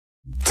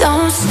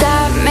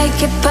stop,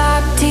 make it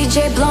pop,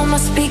 DJ blow my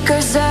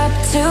speakers up.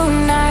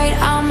 Tonight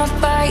I'ma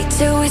fight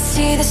till we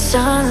see the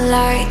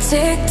sunlight.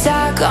 Tick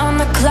tock on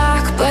the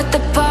clock, but the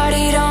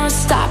party don't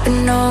stop.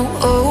 No,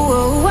 oh,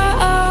 oh, oh,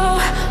 oh,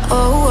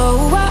 oh,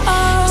 oh, oh,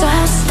 oh.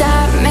 Don't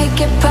stop, make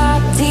it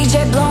pop,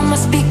 DJ blow my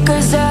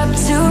speakers up.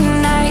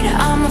 Tonight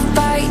I'ma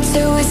fight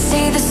till we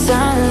see the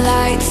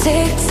sunlight.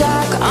 Tick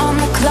tock on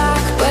the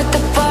clock, but the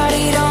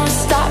party don't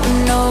stop.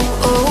 No,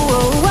 oh,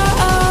 oh, oh,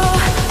 oh,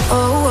 oh,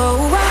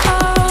 oh, oh,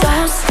 oh.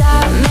 Don't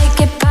stop, make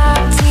it pop,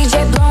 DJ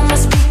blow my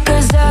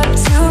speakers up.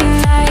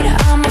 Tonight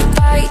I'ma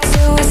fight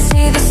till we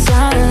see the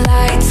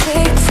sunlight.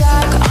 Tick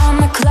tock on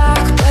the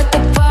clock, but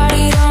the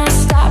party don't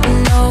stop.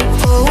 No,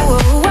 oh,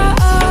 oh,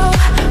 oh,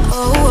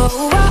 oh, oh,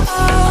 oh,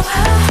 oh.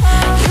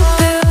 You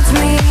build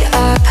me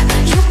up,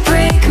 you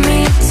break me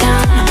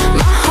down.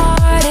 My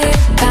heart it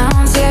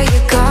pounds, yeah you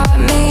got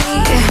me.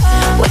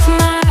 With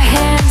my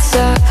hands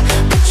up,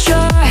 put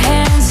your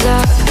hands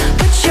up,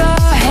 put your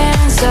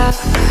hands up.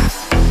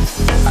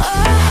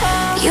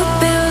 You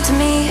build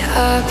me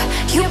up,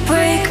 you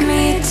break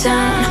me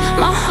down.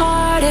 My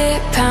heart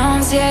it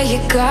pounds, yeah you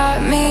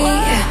got me.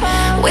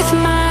 With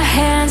my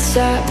hands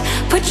up,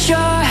 put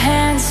your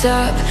hands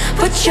up,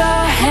 put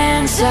your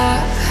hands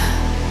up.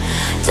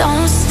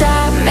 Don't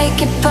stop,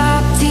 make it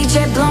pop,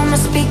 DJ blow my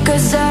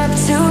speakers up.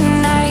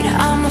 Tonight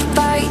I'ma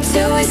fight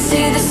till we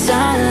see the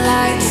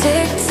sunlight.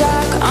 Tick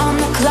tock on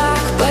the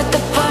clock, but the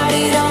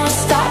party don't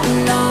stop.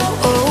 No,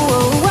 oh,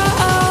 oh,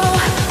 oh,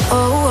 oh,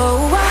 oh,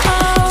 oh,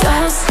 oh.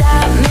 Don't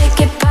stop, make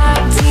it pop,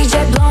 DJ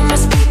blow my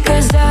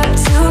speakers up.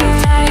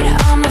 Tonight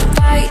I'ma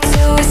fight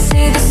till we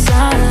see the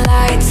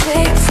sunlight.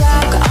 Tick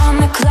tock on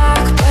the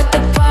clock, but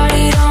the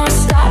party don't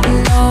stop.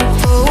 No,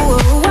 oh,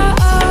 oh,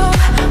 oh,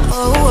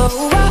 oh, oh,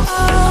 oh,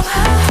 oh.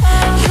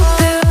 You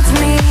build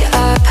me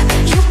up,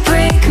 you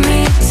break me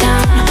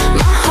down.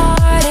 My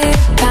heart it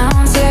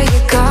pounds, yeah you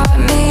got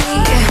me.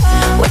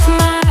 With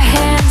my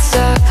hands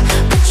up,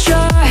 put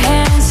your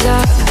hands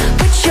up,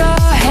 put your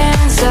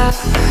hands up.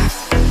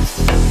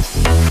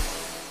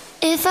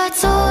 If I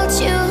told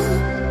you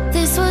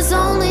this was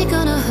only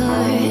gonna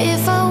hurt,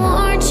 if I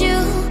warned you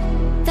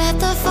that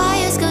the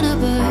fire's gonna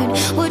burn,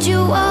 would you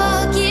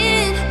walk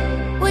in?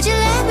 Would you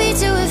let me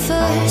do it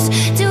first?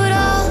 Do it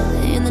all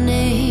in the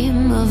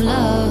name of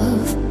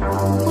love.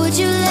 Would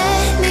you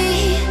let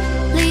me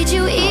lead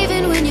you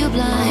even when you're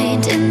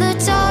blind? In the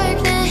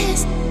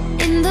darkness,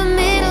 in the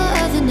middle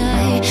of the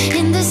night,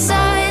 in the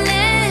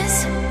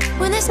silence,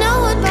 when there's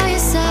no one by your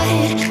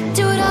side.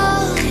 Do it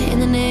all in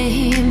the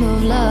name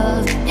of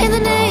love. In the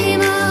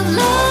name of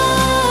love.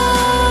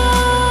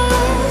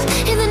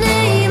 In the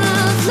name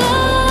of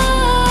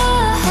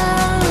love.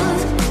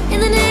 In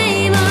the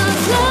name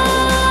of love.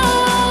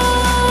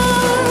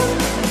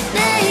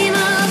 Name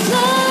of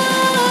love.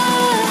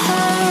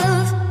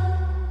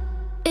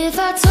 If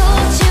I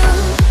told you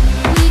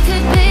we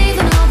could bathe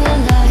in all the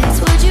lights,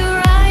 would you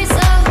rise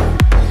up?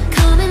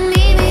 Come and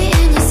meet me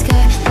in the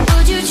sky.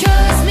 Would you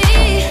trust me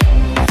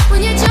when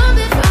you're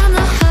jumping from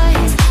the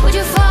heights? Would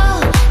you fall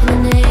in the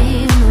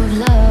name of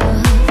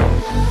love?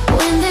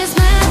 When there's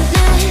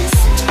madness,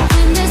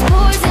 when there's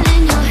poison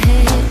in your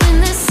head, when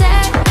there's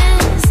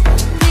sadness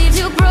leaves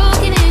you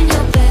broken in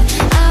your bed,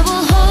 I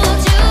will hold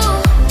you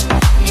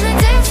in the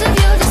depths of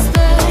your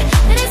despair.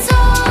 And it's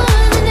all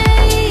in the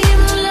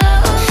name of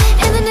love.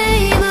 In the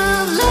name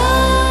of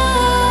love.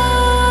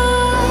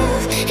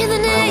 In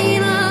the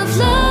name of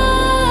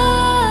love.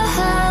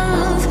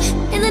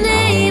 In the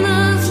name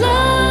of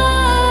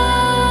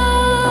love.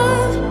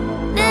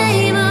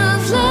 Name of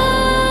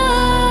love.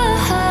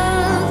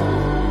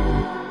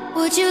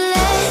 Would you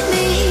let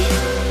me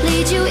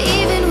lead you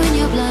even when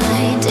you're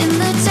blind? In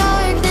the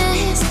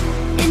darkness,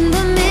 in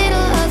the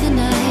middle of the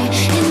night,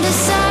 in the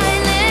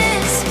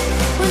silence,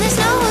 when there's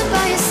no one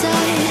by your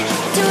side.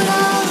 Do it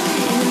all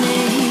in the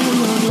name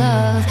of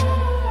love.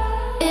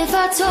 If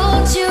I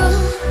told you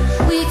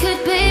we could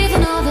bathe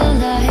in all the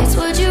lights,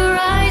 would you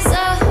rise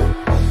up?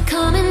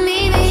 Come and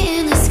meet me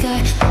in the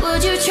sky.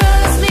 Would you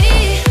trust me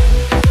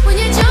when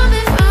you're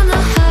jumping from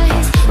the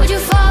heights? Would you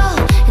fall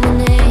in the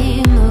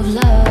name of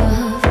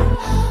love?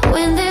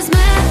 When there's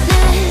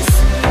madness,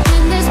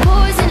 when there's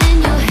poison in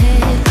your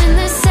head, when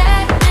there's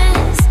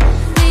sadness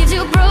leaves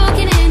you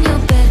broken in your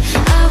bed,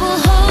 I will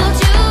hold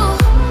you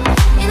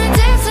in the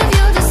depths of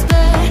your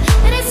despair.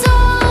 And it's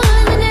all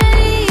in the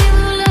name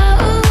of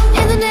love.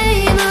 In the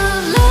name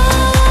of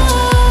love.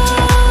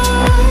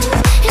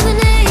 In the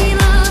name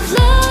of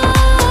love.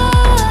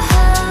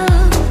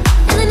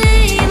 In the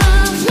name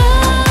of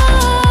love.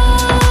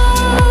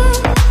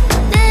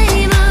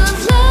 Name of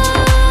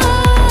love.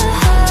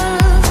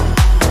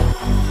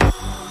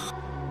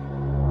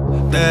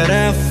 That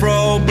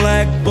afro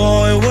black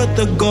boy with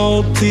the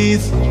gold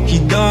teeth, he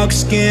dark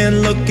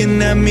skinned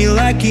looking at me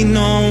like he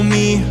know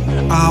me.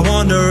 I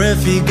wonder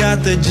if he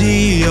got the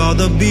G or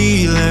the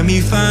B. Let me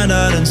find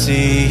out and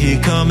see. He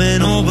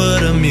coming over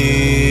to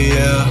me,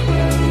 yeah.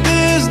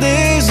 These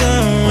days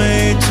I'm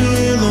way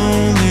too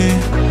lonely.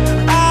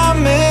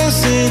 I'm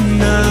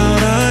missing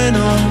out, I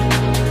know.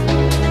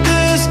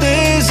 These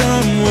days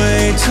I'm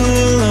way too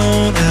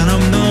alone, and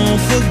I'm known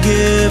for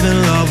giving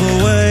love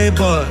away,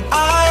 but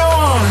I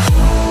want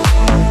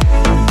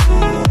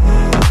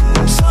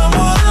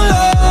someone to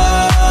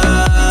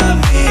love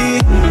me.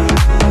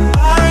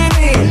 I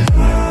need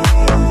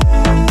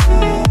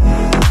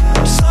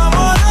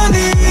someone who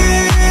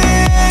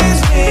needs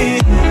me,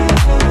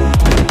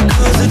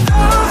 'cause it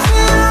don't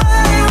feel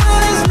right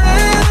when it's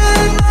late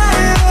at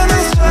night and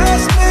it's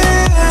just me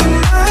and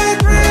my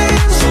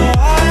dreams. So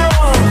I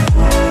want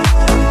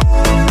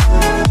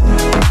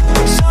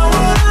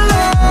someone to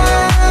love.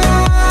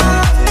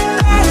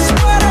 That's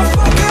what I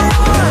fucking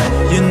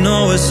want. You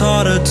know it's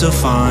harder to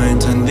find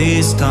in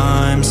these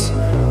times,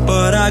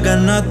 but I got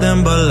nothing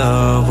but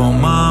love on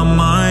my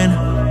mind.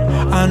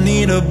 I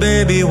need a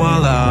baby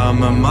while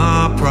I'm in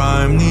my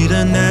prime. Need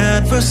an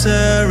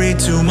adversary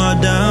to my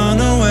down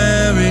and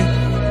weary.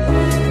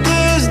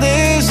 These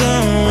days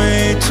I'm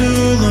way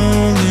too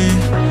lonely.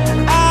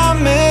 I'm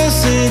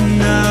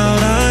missing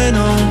out, I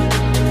know.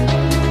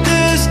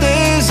 These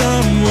days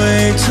I'm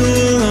way too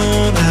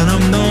alone, and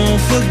I'm known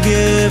for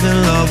giving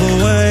love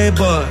away,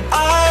 but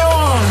I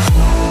want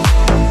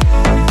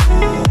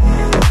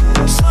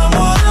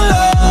someone to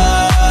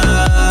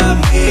love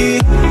me.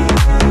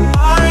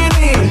 I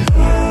need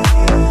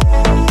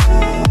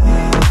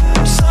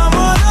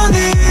someone who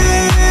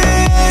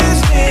needs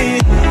me,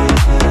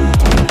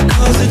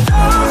 'cause it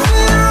don't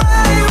feel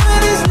right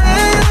when it's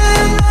late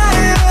at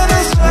night and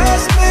it's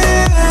just me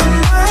and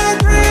my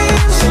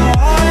dreams. So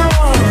I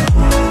want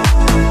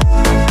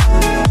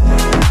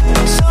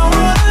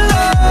someone to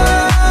love.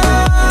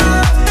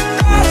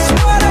 That's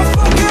what I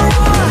fucking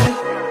want.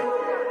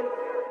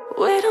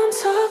 We don't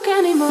talk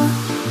anymore.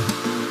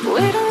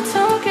 We don't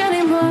talk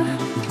anymore.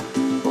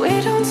 We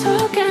don't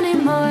talk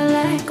anymore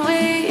like we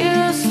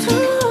used to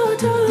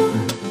do.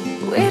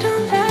 We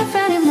don't laugh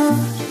anymore.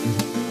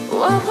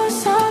 What was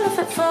all of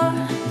it for?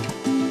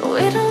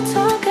 We don't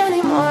talk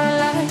anymore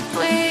like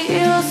we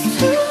used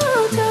to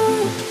do.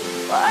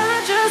 I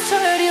just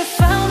heard you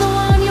found the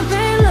one you've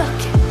been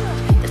looking,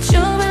 that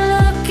you've been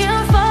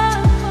looking for.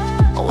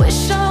 I wish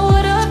I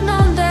would have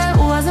known that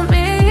wasn't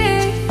me,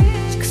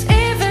 'cause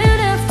even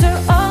after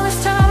all this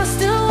time I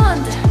still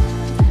wonder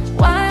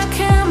why I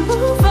can't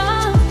move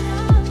on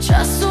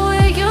just the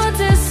way you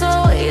did so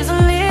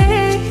easily.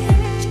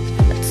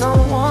 I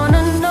don't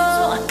wanna know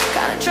what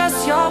kind of dress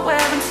you're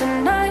wearing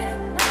tonight,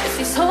 if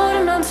he's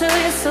holding on to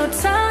you so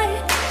tight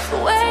the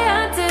way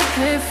I did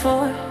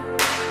before.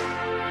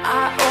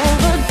 I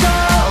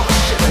overdosed,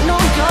 should've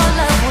known your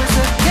love was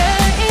a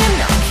game.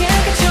 Now I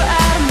can't get you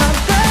out of my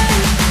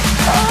brain.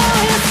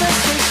 Oh, it's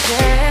such a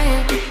shame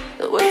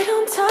that we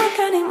don't talk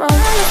anymore.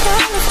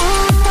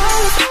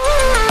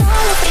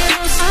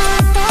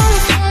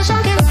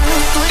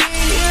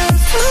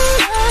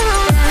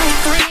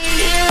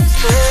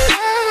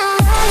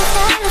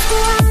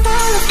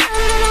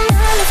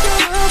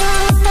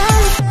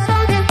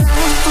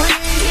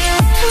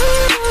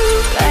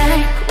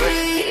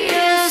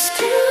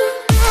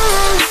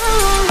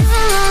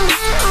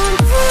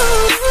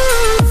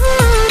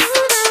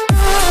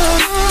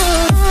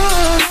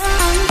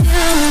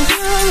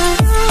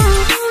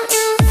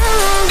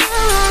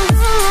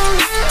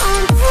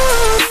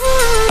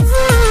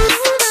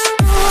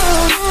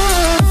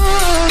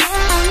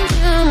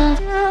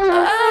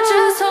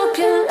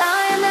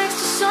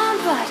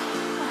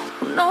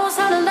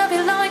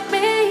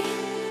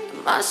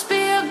 Must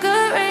be a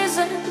good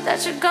reason that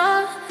you're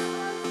gone.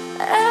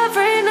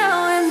 Every now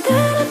and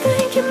then I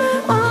think you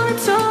might want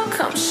to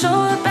come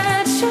show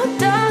that you're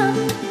done,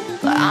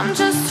 but I'm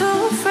just too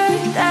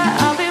afraid that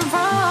I'll be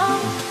wrong.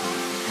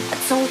 I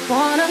don't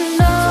wanna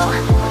know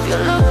if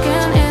you're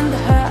looking into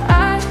her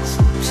eyes,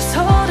 she's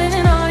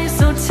holding on you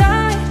so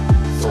tight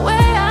the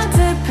way I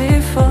did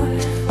before.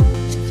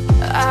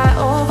 I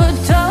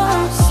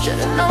overdosed,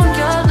 should've known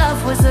your love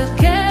was a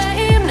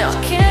game. Now I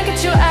can't get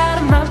you out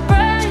of my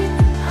brain.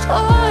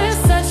 Oh,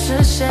 it's such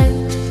a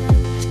shame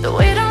that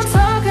we don't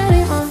talk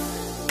anymore.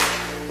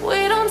 We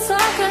don't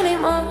talk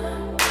anymore.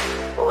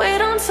 We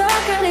don't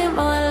talk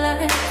anymore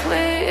like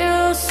we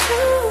used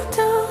to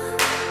do.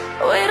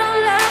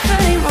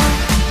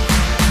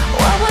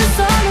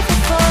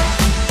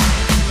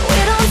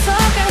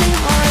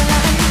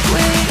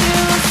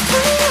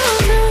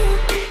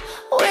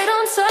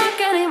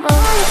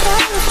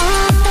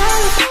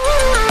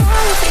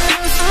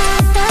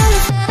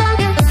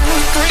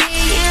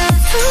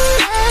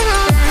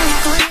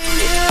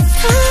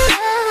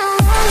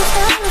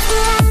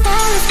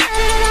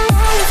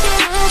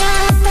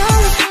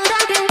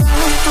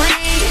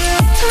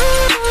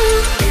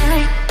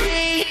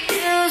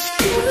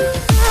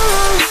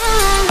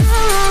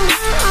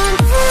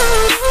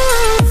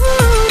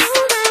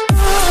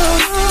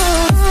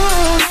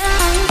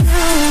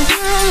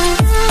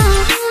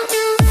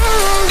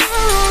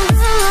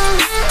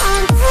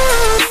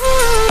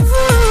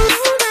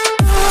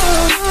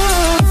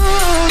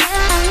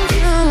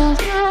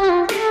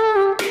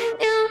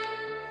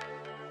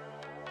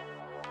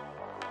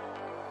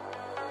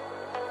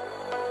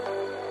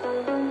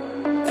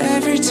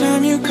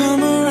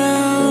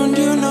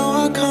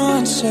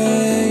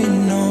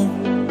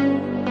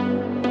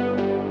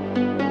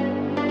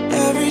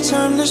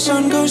 the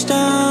sun goes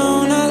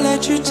down, I'll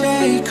let you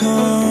take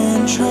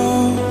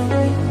control.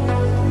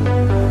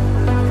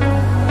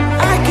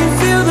 I can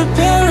feel the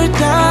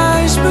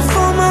paradise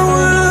before my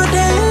world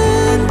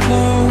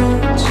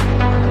implodes.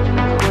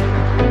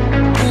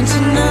 And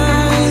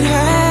tonight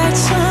had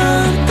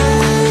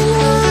something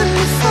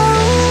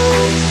wonderful.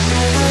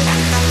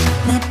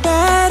 My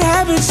bad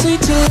habits lead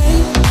to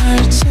late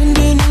nights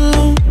ending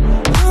alone.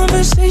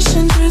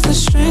 Conversations with a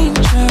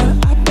stranger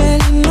I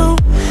barely know.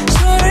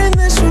 Swearing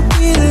this would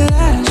be the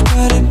last,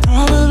 but it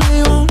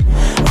probably won't.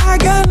 I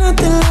got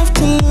nothing left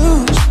to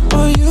lose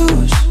or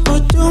use.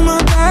 What do my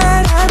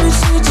bad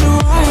habits lead to?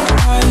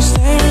 Why you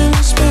stare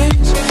into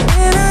space?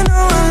 And I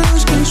know I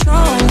lose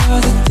control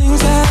of the things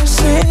that I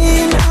say.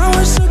 And I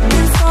was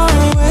looking far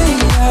away,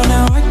 yeah,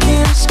 now I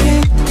can't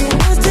escape.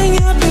 Nothing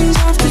happens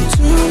after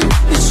two,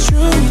 it's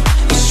true,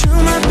 it's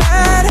true. My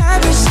bad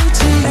habits lead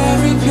to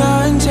every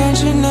pure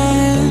intention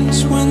ends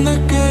when the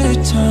good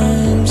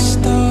times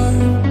start.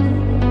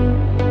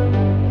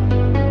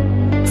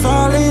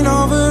 Falling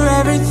over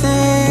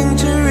everything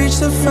to reach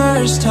the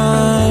first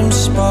time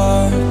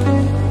spark.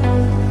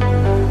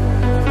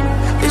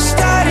 It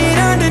started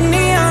under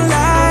neon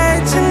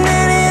lights and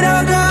then it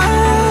all got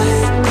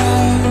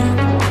dark.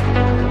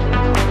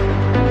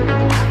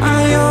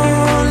 I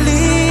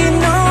only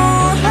know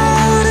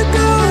how to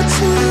go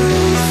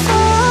too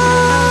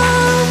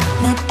far.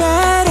 My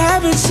bad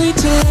habits lead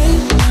to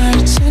late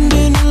nights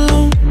ending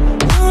alone.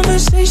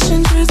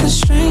 Conversations with a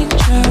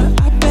stranger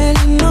I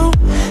barely know.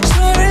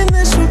 Swearing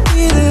this would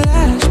be the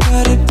last,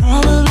 but it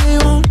probably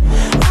won't.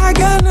 I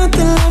got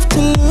nothing left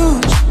to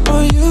lose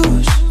or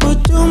use. What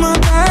do my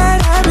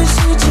bad habits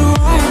lead to?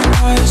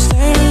 Why you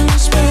stare into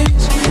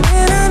space?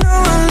 And I know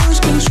I lose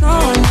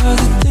control of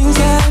the things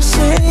that I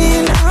say.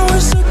 And I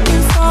was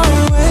looking far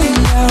away,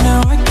 yeah,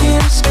 now I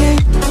can't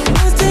escape.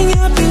 Nothing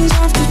happens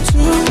after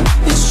two,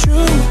 it's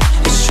true,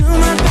 it's true.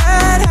 My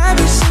bad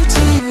habits lead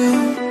to you.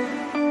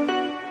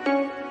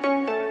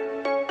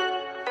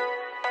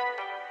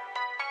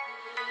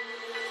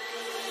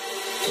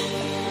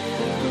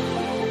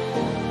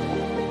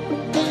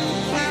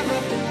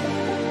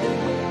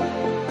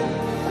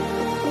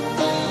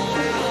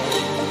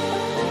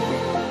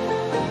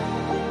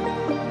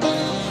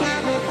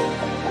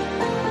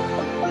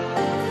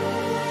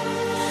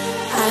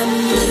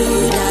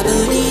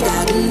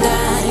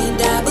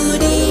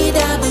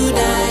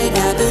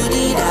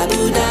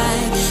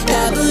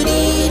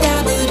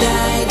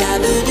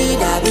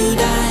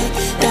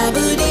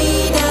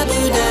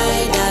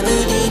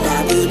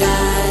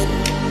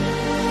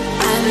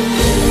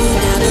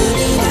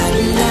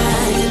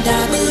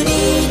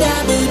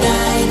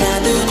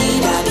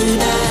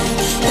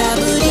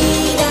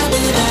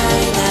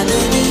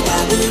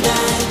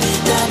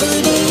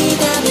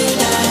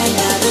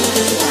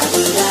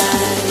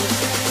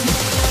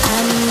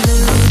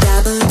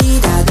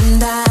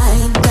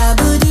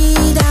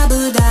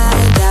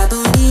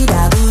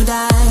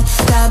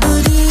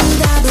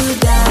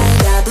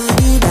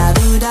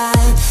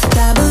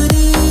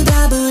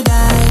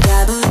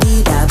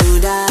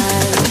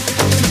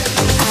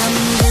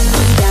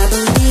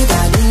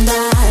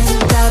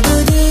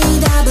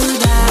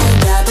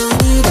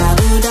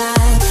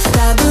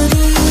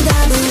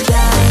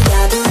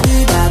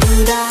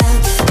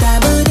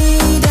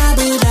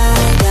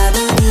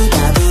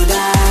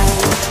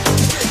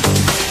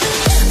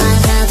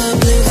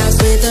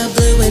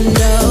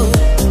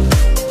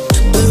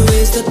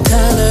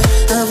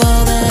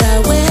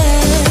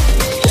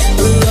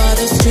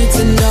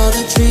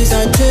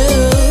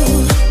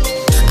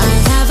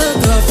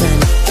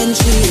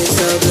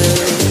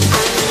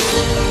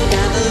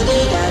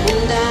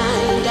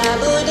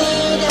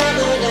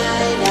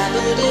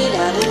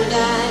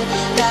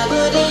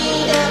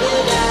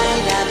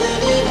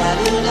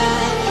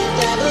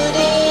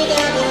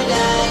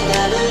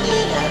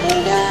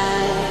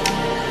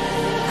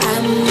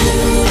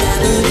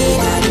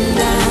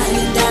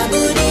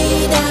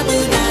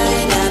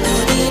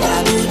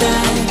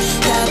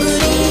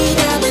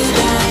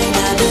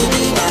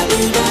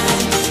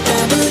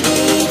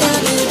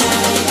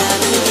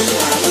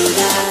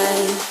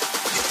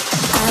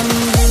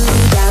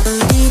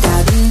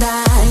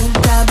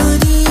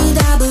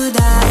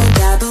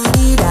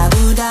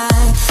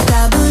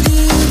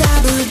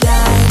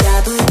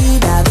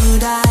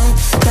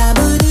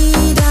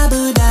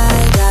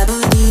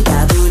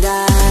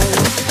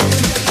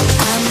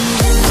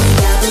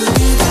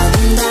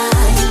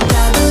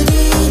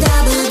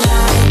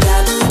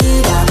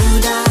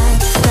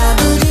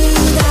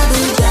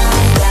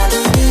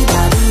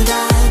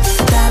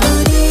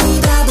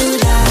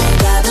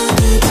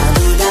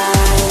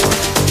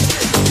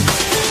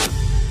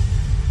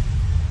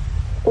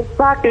 If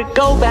I could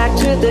go back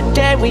to the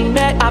day we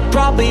met, I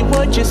probably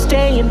would just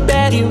stay in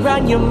bed. You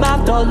run your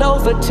mouth all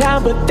over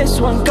town, but this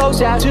one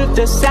goes out to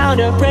the sound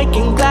of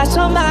breaking glass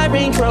on my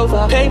Range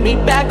Rover. Pay me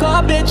back,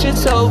 oh bitch,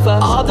 it's over.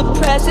 All the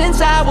presents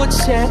I would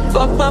send,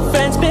 fuck my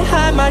friends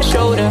behind my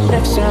shoulder.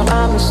 Next time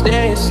I'ma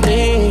stay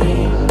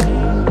asleep,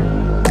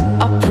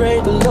 I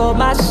pray the Lord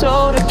my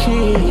soul to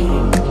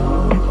keep.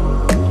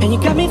 And And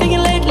you got me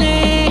thinking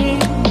lately,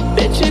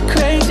 bitch, you're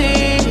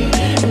crazy,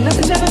 and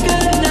nothing's ever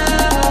good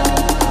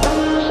enough.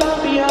 I'm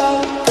sorry,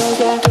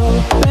 cause I don't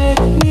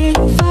make me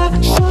fuck.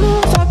 So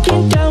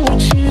fucking done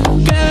with you,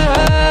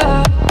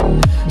 girl.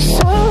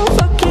 So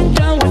fucking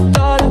done with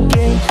all the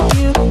games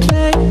you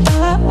play.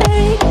 I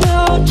ain't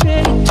no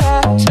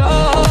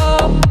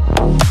tic-tac-toe.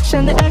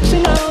 Send the X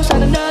and O's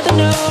on another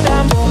note.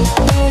 I'm don't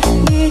make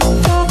me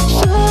fuck.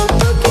 So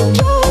fucking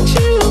done with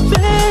you,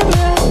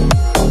 baby.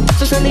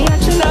 So send the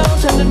X and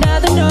O's on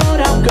another note.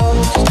 I'm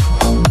ghost.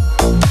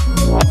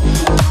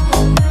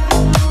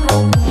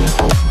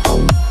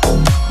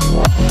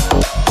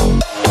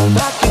 If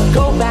I could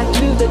go back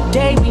to the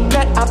day we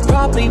met, I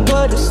probably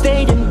would've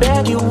stayed in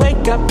bed. You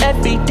wake up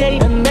every day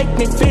and make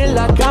me feel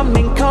like I'm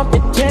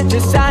incompetent.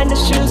 Designer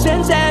shoes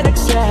and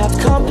Xanax abs,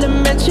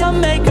 compliments your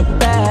makeup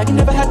bag. You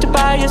never had to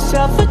buy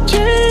yourself a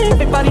drink.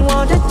 Everybody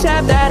wanted to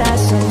tap that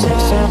ass and take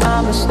some.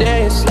 I'ma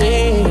stay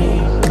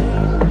asleep.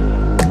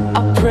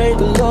 I pray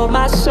the Lord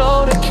my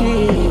soul to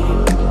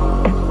keep.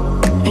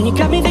 And you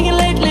got me thinking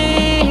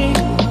lately,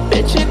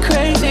 bitch, you're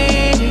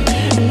crazy,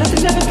 and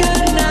nothing's ever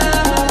good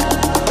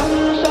enough. I'm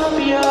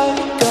sorry,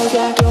 cause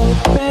I don't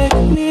make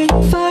me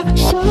fuck.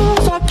 So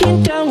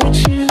fucking done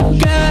with you,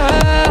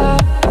 girl.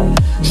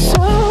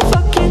 So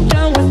fucking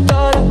done with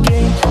all the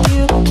games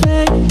you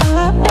play. I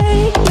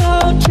ain't no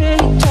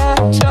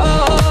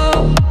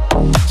tic-tac-toe.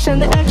 Send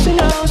the X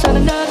and O's on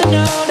another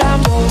note.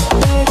 I'm don't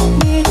make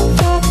me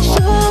fuck.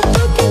 So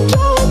fucking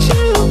done with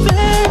you,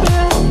 baby.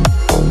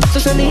 So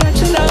send the X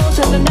and O's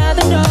on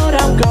another note.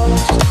 I'm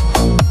ghost.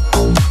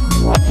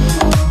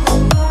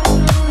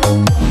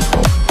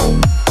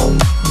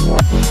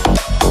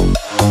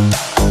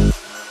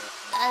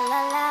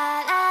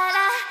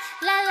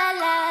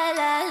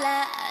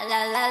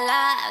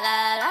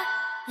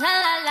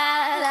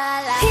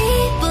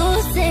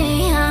 People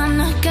say I'm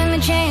not gonna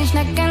change,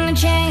 not gonna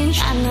change.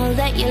 I know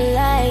that you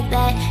like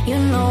that, you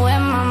know where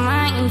my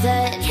mind's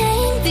at.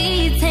 Can't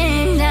be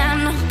tamed,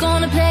 I'm not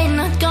gonna play,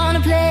 not gonna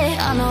play.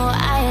 Oh no,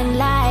 I ain't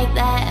like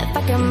that,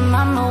 fucking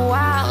I'm a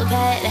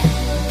wildcat.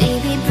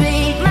 Baby,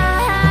 break my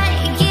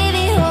heart, give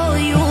it all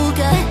you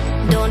got.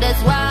 Don't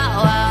ask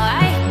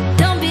why,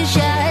 don't be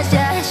shy,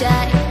 shy,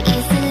 shy.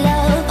 Is it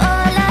love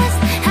or lust?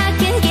 I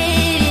can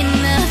get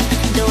enough.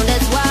 Don't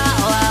ask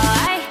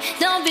why,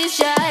 don't be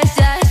shy,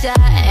 shy, shy.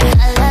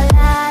 La la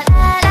la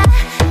la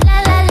la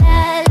la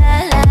la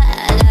la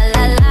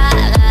la la la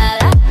la la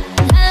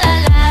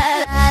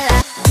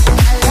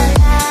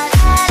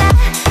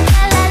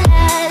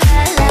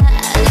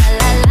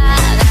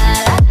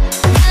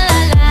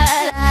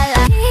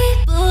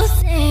People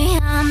say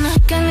I'm not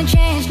gonna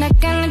change, not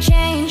gonna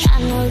change. I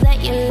know that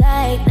you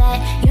like that,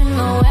 you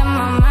know where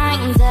my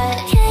mind's at.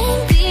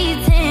 Can't be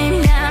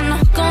tamed, I'm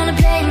not gonna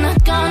play,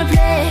 not gonna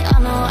play. Oh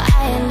no, I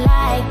ain't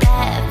like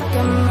that,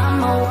 fucking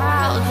I'm a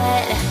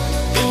wildcat.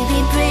 Baby,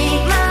 break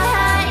my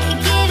heart,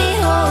 give it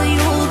all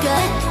you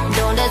got.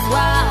 Don't ask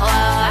why,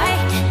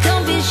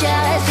 don't be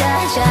shy,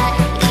 shy, shy.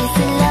 Is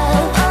it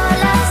love or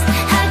lust?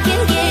 I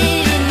can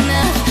get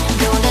enough.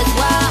 Don't ask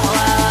why,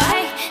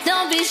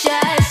 don't be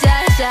shy,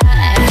 shy, shy.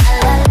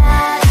 La la la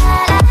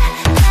la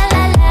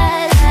la la la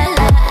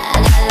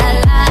la la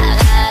la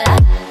la la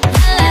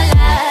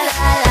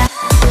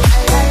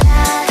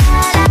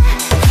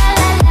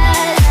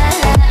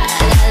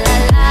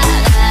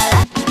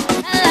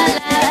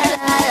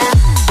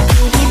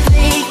Baby,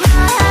 break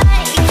my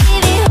heart,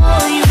 give it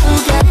all you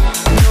got.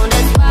 Don't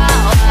ask why,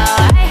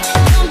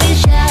 don't be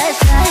shy,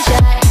 shy,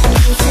 shy.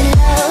 Is it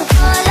love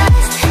or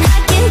lust? I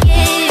can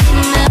get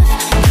enough.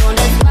 Don't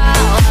ask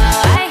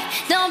why,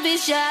 don't be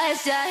shy,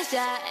 shy,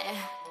 shy.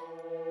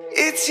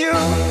 It's you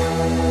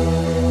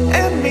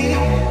and me,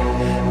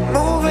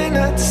 moving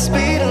at the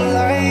speed of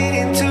light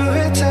into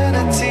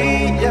eternity.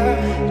 Yeah,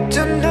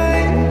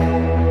 tonight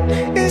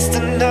is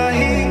the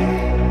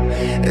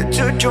night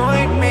to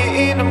join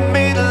me in the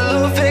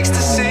middle of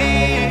ecstasy.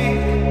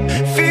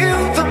 Feel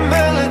the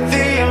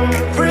melody and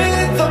the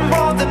rhythm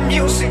of the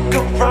music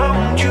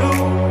around you,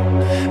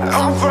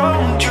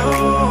 around you.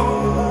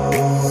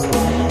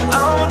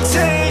 I'ma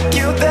take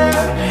you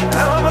there,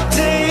 I'ma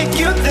take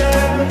you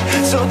there.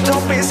 So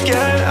don't be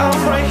scared, I'm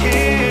right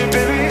here,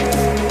 baby.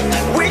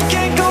 We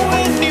can go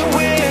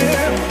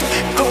anywhere,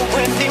 go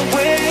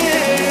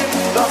anywhere.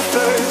 But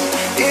first,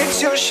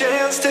 it's your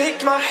chance,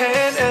 take my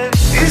hand. And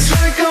it's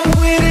like I'm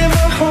waiting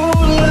my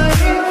whole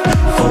life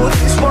for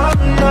this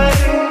one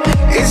night.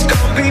 It's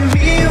gonna be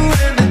me, you,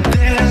 and the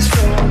dance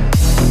floor.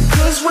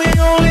 Cause we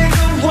only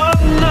got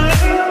one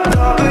night.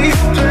 Double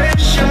your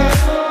pleasure,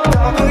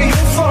 double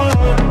your fun,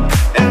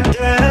 and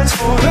dance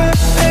forever,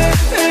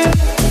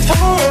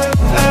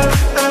 forever,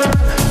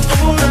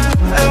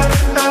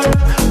 forever.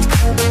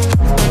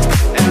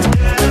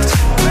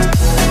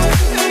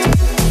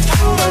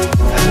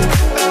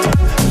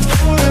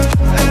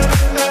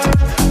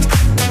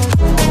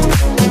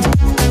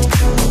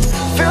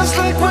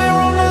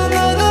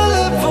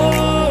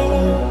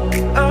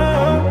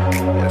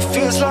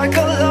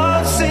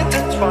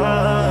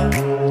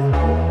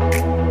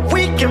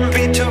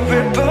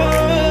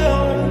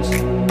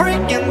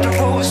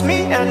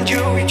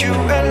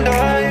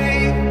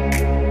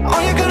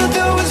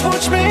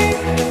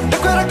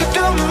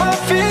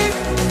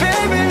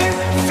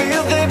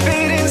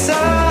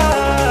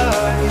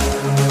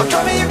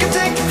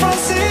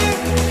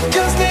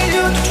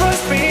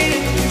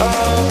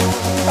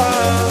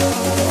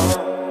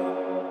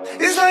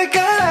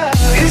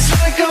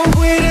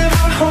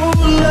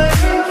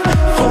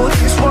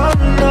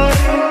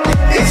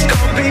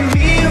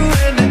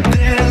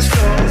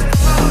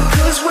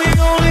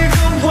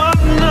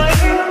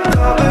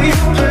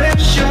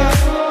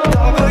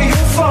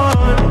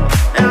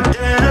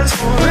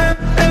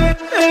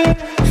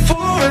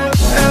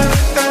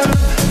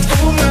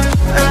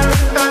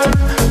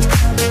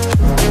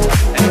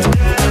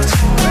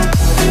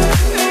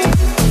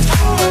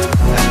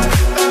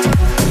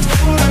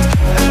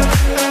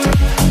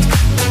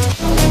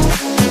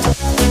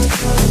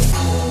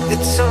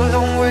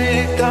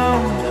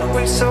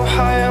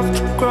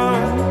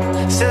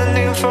 from.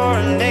 Sending for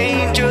an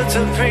angel to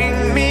bring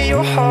me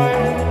your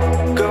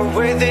heart. Girl,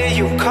 where did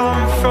you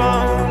come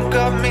from?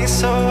 Got me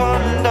so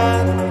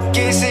undone.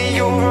 Gazing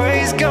your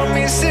eyes got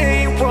me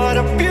saying, what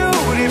a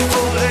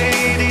beautiful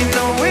lady.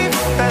 No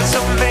ifs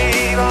or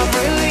maybe, I'm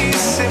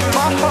releasing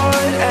my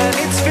heart and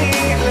it's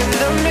feeling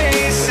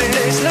amazing.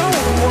 There's no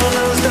one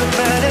else that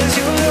matters.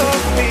 You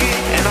love me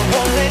and I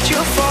won't let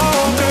you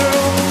fall,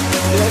 girl.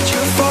 Let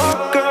you fall,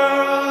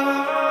 girl.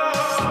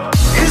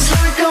 It's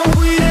like I'm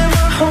waiting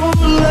my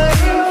whole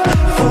life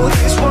for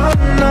this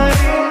one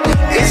night.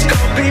 It's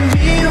gonna be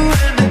me, you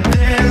and the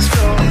dance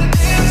floor.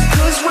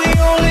 'Cause we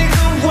only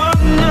got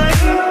one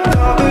night.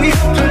 Double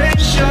your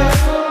pleasure,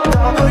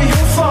 double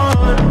your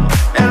fun,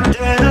 and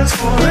dance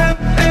forever.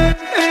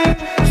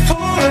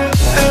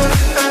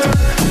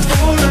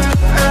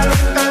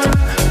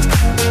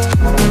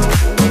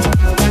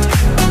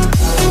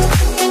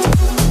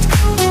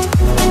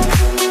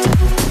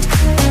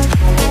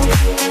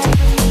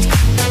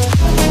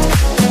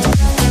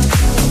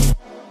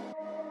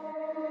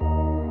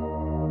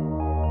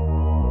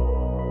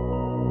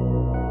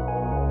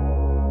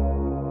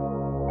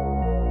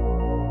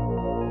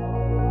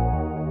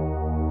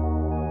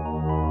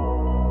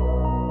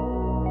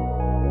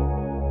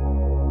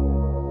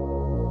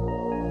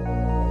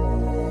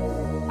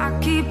 I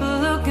keep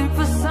looking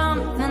for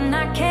something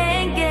I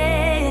can't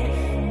get.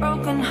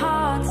 Broken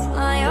hearts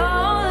lie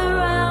all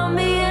around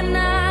me, and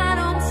I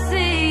don't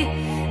see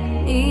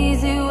an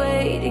easy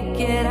way to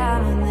get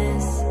out of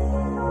this.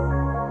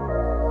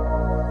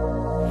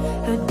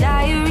 Her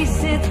diary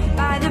sits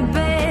by the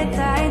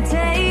bedside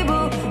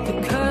table. The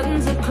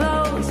curtains are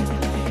closed,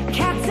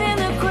 cats in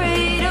the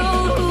cradle.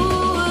 Who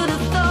would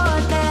have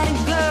thought that a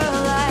girl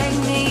like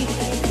me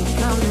could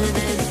come to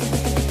this?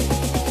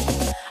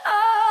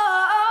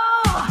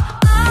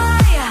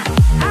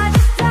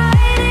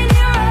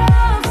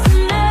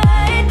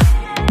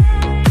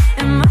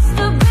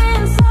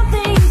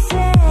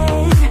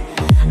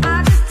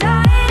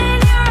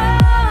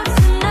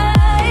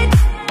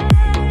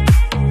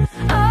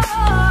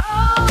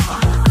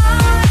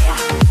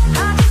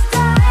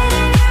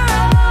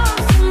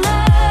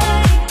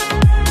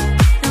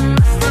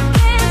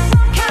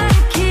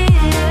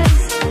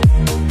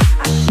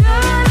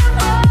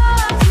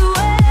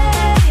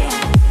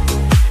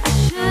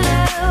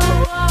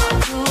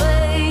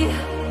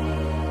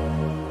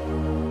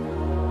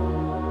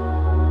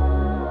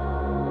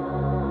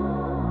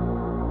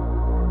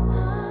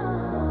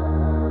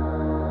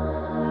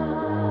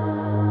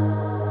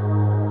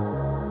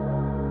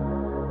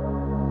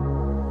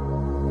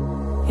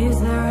 Is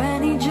there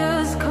any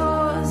just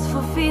cause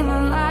for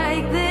feeling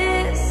like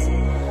this?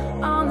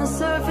 On the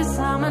surface,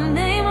 I'm a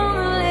name on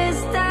the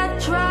list. I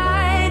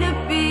try to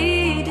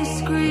be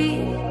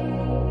discreet,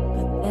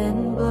 but then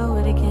blow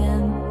it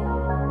again.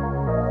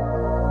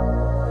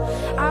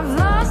 I've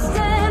lost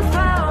and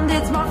found,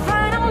 it's my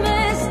final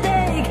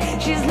mistake.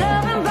 She's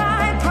loving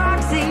by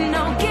proxy,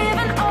 no give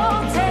and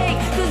all take.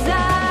 'Cause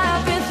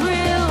I've been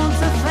thrilled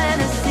to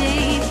fantasy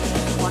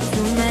one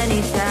too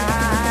many times.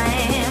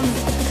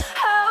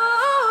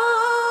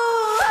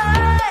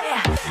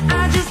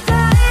 I just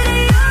died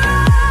in your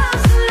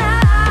arms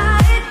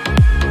tonight.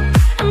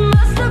 It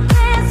must have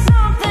been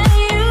something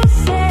you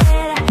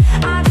said.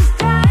 I just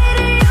died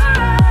in your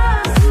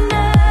arms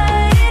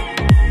tonight.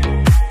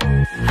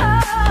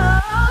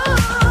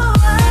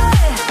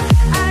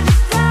 I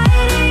just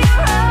died in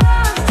your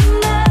arms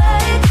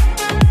tonight.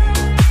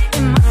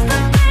 It must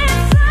have been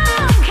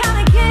some kind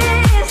of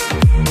kiss.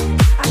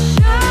 I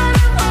should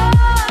have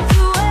walked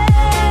away.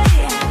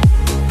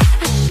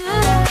 I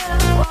should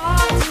have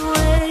walked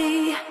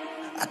away.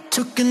 I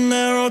took an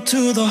arrow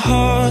to the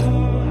heart.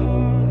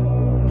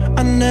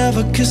 I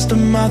never kissed a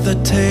mouth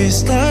that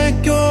tastes like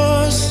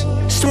yours.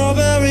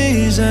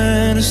 Strawberries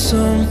and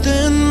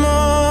something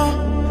more.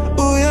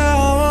 Oh yeah,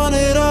 I want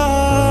it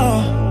all.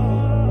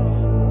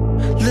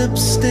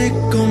 Lipstick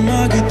on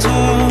my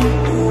guitar.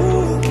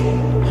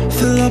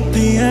 Fill up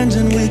the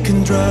engine, we can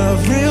drive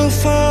real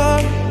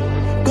far.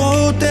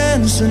 Go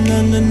dancing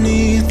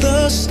underneath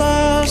the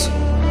stars.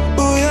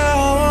 Oh yeah,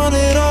 I want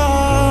it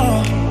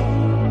all.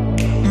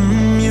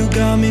 You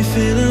got me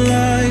feeling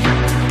like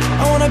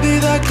I wanna be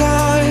that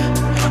guy.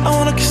 I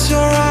wanna kiss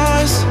your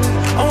eyes.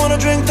 I wanna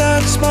drink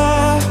that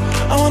spa.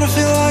 I wanna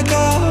feel like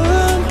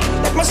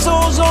like my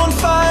soul's on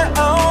fire.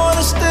 I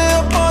wanna stay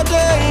up all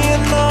day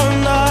and all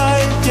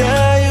night.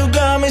 Yeah, you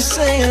got me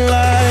singing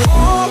like,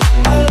 oh,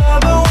 I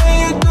love the way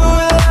you do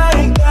it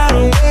like that.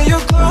 The way you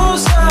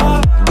close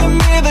up, give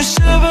me the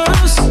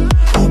shivers.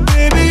 Oh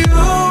baby,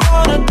 you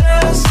wanna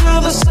dance till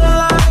the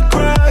sunlight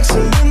cracks.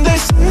 And when they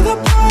say the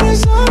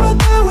party's over,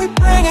 then we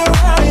bring it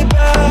right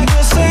back.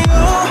 You say,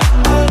 oh,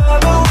 I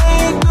love the way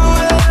you do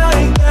it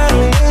like that.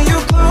 The way you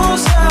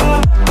close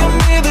up, give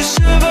me the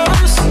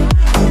shivers.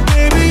 Oh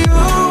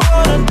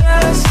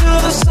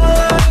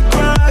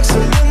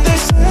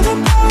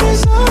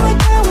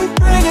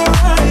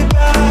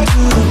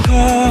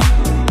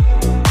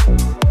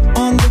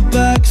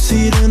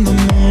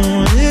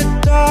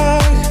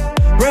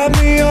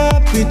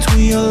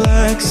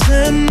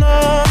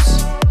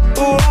us.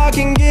 Oh, I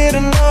can't get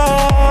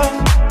enough.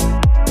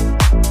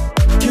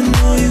 You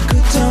know you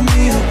could tell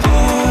me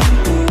apart.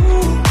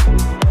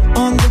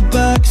 On the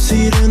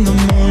backseat in the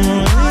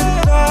morning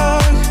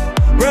dark,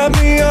 wrap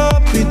me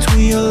up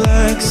between your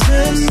legs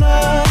and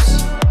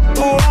us.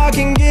 Oh, I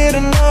can't get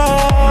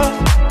enough.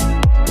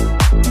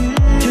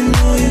 You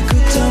know you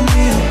could tell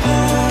me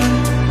apart.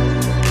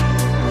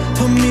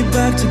 Put me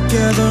back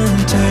together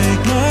and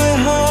take my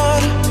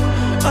heart.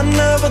 I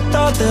never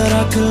thought that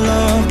I could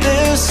love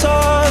this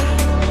hard.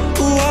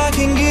 Ooh, I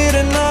can't get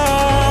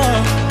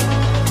enough.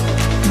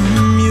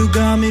 You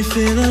got me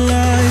feeling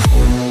like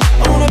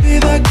I wanna be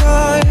that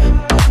guy.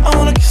 I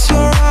wanna kiss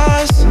your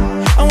eyes.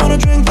 I wanna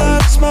drink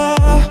that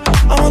smile.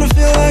 I wanna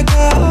feel like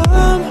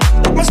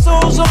like my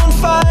soul's on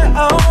fire.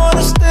 I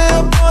wanna stay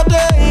up all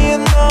day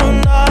and all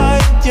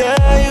night.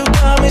 Yeah, you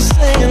got me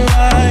singing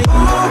like,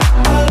 ooh,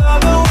 I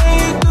love it when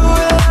you do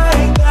it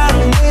like that.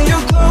 And when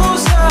you're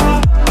closer,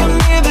 give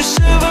me the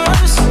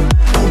shivers.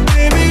 Oh,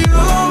 baby, you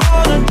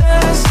wanna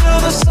dance till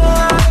the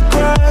sunlight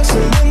cracks.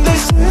 And then they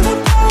say the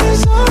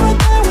party's over,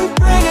 then we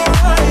bring it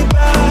right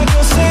back.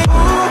 You'll say,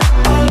 ooh,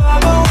 I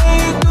love it when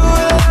you do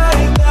it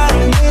like that.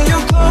 And when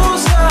you're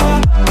closer,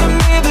 give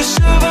me the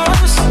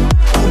shivers.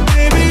 Oh,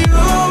 baby,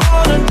 you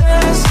wanna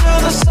dance till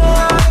the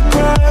sunlight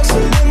cracks.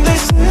 And then they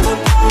say the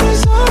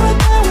party's over,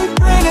 then we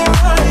bring it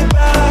right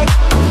back.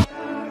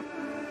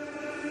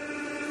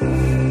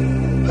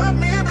 Let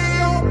me be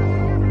your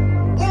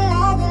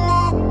woman,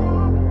 woman.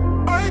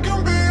 I can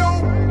be your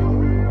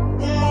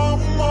woman,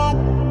 woman.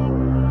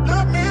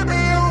 Let me be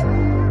your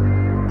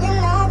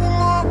woman,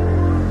 woman.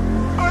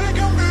 I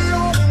can be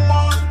your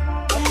woman,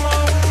 woman,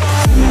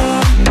 woman.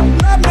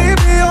 Let me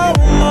be your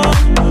woman,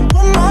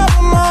 woman,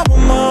 woman,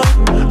 woman.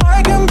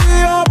 I can be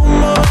your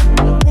woman,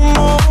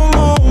 woman,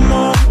 woman,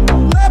 woman.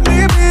 Let me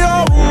be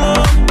your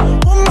woman,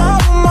 woman,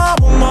 woman,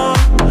 woman.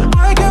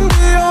 I can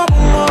be your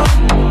woman,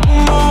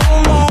 woman,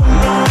 woman,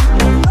 woman.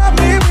 Let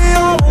me be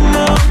your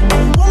woman,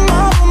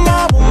 woman,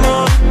 woman,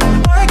 woman.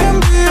 I can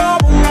be your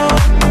woman,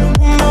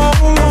 woman,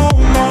 woman,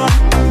 woman.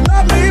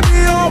 Let me be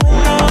your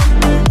woman,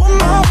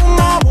 woman,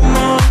 woman,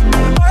 woman.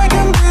 I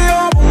can be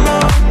your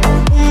woman,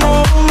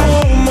 woman,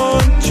 woman,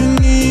 woman. You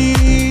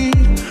need,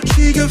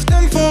 she gives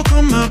them for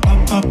come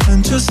up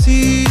and to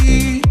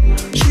see.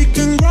 She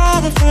can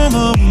grab it from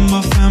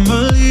my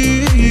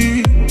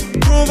family.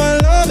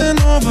 Provide love and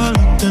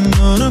overlooked and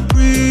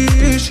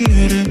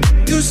unappreciated.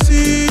 You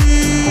see,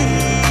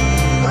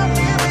 let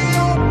me be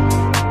your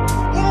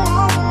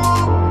woman,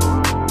 woman.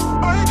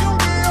 I can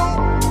be your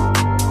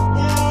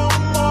woman,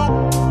 woman.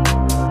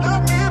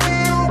 Let me be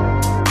your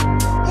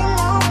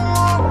woman,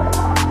 woman.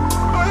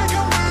 I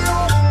can be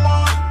your woman,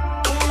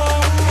 woman,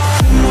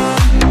 woman.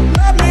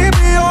 Let me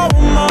be your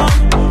woman,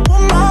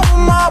 woman,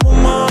 woman,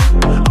 woman.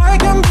 I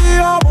can be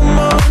your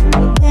woman,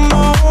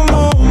 woman,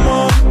 woman,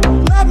 woman.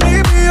 Let me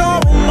be your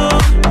woman,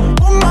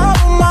 woman,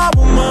 woman,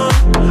 woman.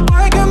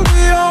 I can be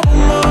your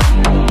woman,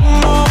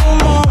 woman,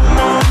 woman,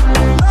 woman.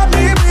 Let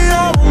me be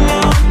your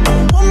woman,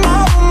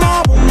 woman,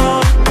 woman,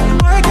 woman.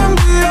 I can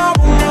be your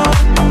woman,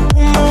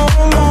 woman,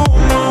 woman,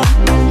 woman.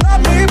 Let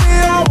me be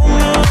your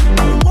woman,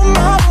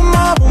 woman,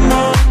 woman,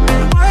 woman.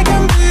 I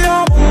can be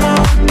your woman,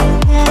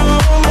 woman,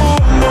 woman,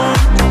 woman.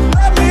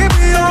 Let me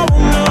be your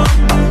woman,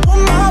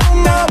 woman,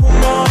 woman,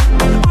 woman.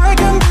 I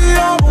can be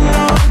your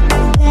woman,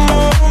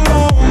 woman,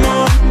 woman,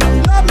 woman.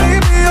 Let me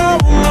be your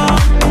woman,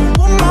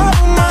 woman,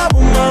 woman,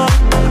 woman.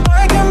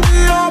 I can be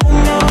your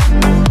woman,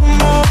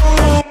 woman,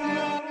 woman.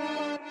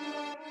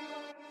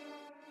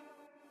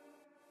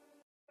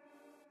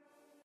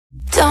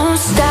 Don't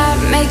stop,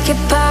 make it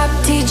pop,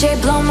 DJ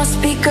blow my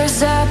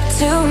speakers up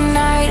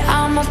tonight.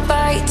 I'ma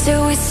fight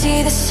till we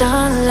see the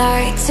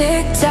sunlight.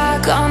 Tick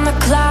tock on the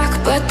clock,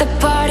 but the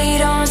party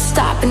don't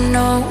stop. And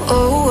no,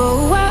 oh,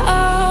 oh, oh,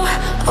 oh,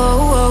 oh,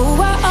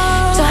 oh, oh,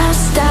 oh. Don't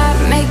stop,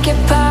 make it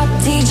pop,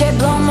 DJ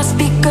blow my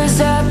speakers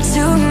up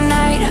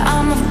tonight.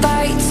 I'ma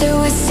fight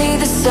till we see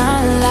the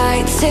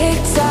sunlight. Tick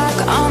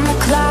tock on the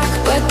clock,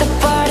 but the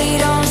party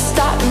don't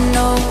stop. And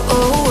no, oh,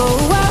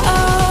 oh, oh,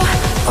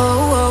 oh,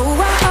 oh, oh,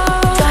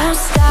 oh. Don't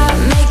stop,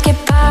 make it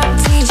pop,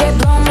 DJ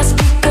blow my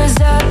speakers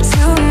up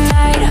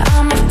tonight.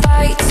 I'ma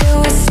fight till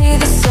we see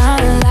the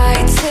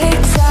sunlight. Tick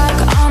tock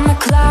on the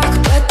clock,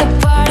 but the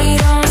party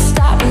don't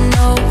stop.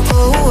 No,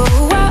 oh,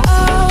 oh,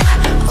 oh,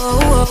 oh,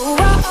 oh,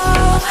 oh, oh,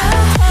 oh.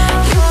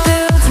 You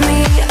build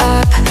me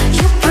up,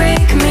 you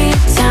break me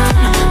down.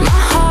 My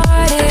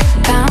heart it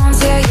pounds,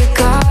 yeah, you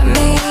got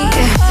me.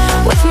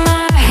 With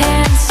my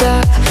hands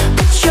up,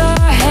 put your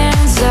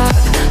hands up,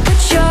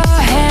 put your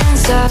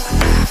hands up.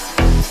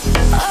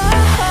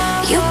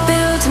 You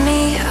build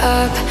me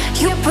up,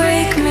 you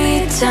break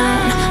me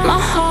down. My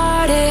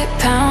heart it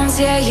pounds,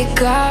 yeah, you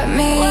got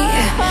me.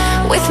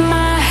 With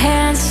my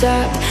hands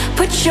up,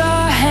 put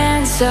your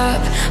hands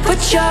up,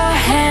 put your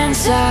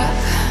hands up.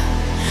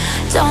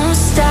 Don't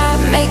stop,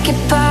 make it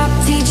pop,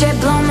 DJ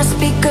blow my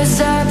speakers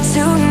up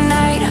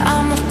tonight.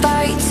 I'ma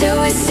fight till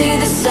we see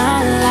the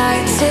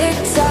sunlight. Tick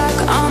tock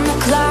on the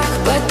clock,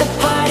 but the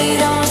party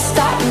don't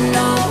stop.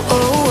 No, oh,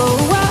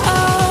 oh,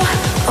 oh,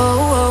 oh,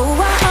 oh, oh.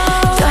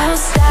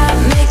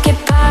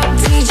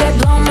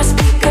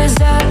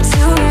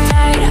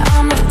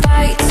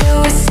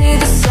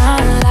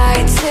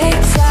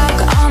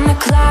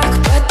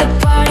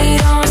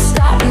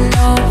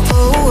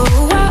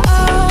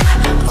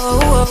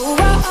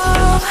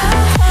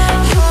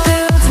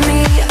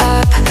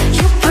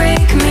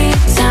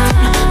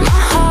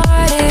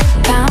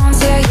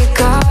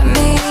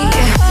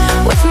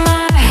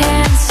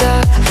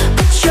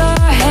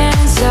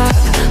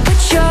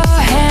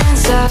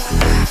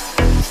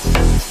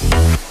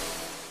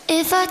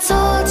 If I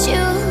told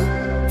you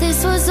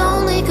this was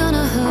only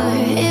gonna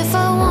hurt, if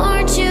I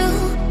warned you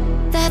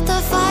that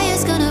the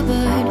fire's gonna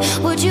burn,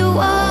 would you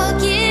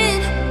walk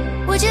in?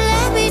 Would you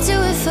let me do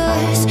it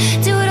first?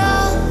 Do it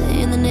all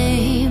in the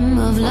name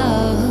of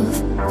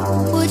love.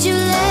 Would you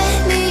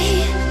let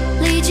me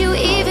lead you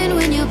even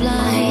when you're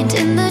blind?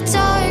 In the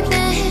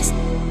darkness,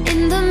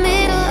 in the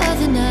middle of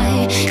the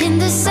night, in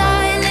the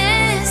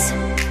silence,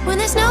 when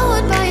there's no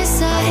one by your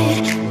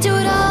side. Do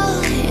it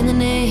all in the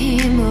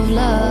name of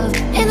love.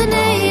 In the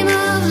name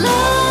of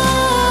love.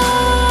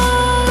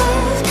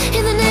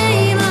 In the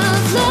name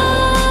of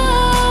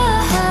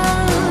love.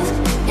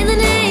 In the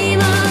name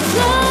of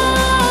love.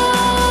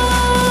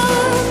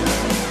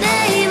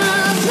 Name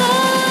of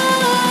love.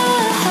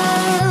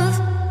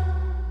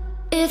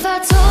 If I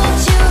told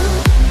you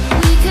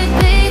we could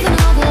bathe in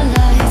all the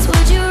lights,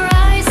 would you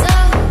rise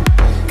up?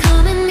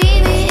 Come and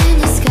meet me in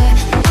the sky.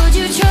 Would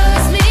you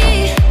trust me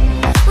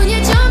when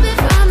you're jumping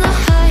from the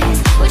heights?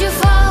 Would you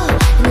fall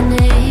in the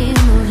name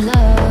of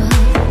love?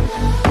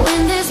 When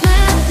there's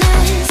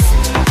madness,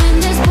 when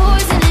there's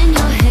poison in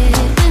your head,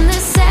 when the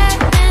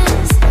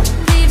sadness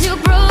leaves you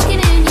broken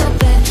in your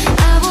bed,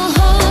 I will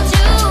hold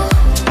you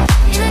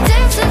in the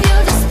depths of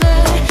your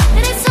despair.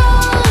 And it's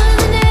all in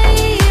the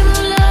name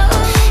of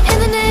love. In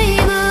the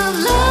name of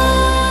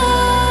love.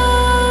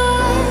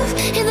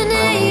 In the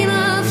name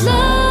of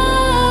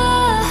love.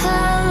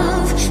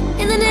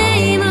 In the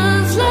name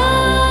of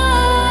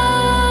love.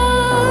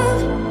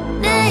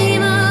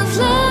 Name of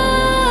love.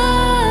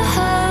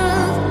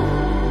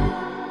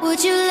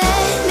 Would you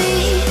let me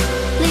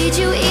lead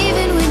you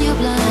even when you're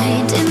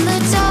blind? In the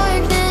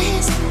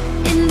darkness,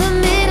 in the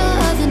middle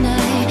of the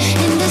night,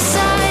 in the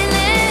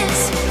silence,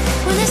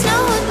 when there's no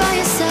one by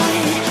your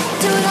side.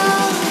 Do it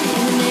all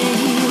in the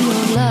name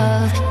of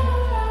love.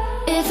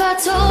 If I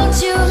told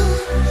you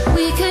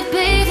we could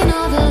bathe in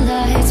all the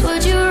lights,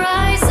 would you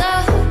rise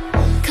up?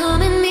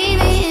 Come and meet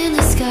me in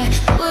the sky.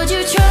 Would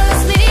you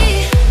trust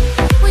me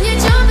when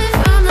you're jumping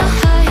from the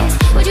heights?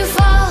 Would you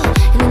fall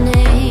in the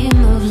name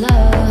of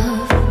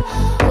love?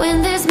 When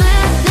there's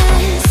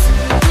madness,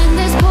 when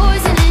there's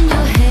poison in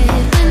your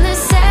head, when the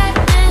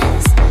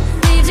sadness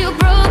leaves you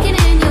broken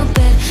in your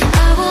bed,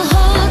 I will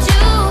hold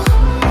you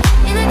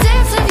in the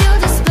depths of your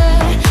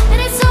despair. And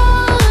it's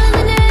all in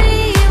the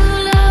name of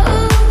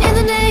love. In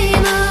the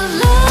name of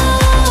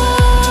love.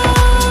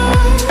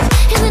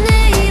 In the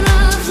name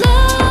of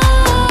love.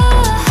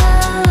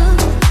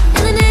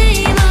 In the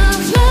name of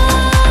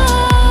love.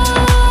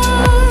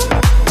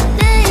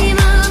 Name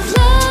of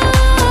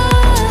love.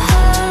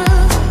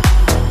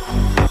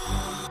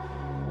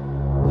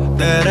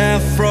 That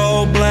afro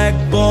black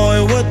boy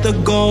with the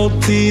gold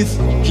teeth,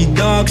 he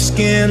dark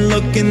skinned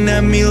looking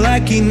at me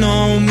like he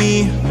know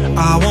me.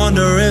 I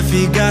wonder if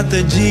he got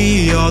the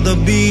G or the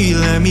B.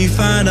 Let me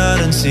find out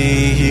and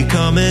see. He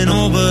coming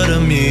over to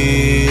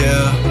me,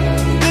 yeah.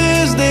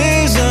 These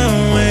days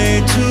I'm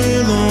way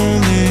too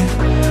lonely.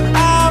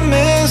 I'm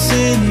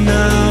missing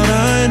out,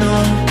 I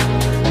know.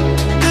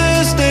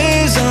 These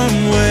days I'm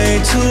way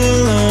too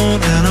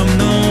alone, and I'm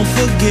known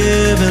for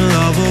giving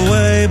love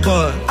away,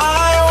 but I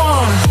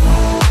want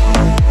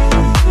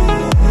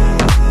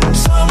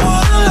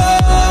someone to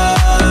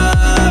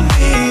love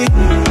me.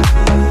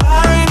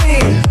 I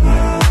need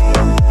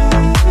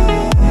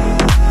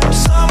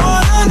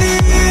someone who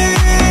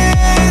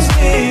needs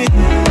me.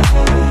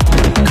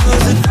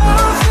 'Cause it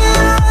don't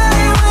feel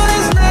right when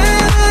it's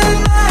late at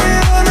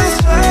night, and it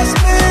stress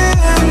me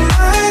in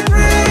my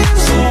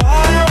dreams. So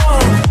I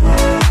want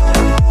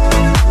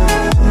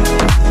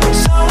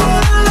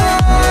someone to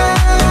love.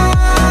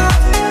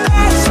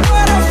 That's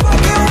what I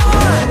fucking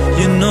want.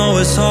 You know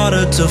it's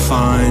harder to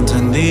find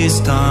in these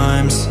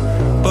times,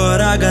 but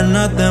I got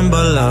nothing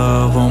but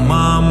love on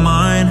my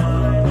mind.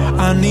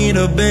 I need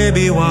a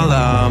baby while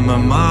I'm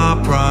in my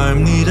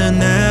prime. Need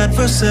an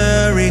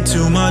adversary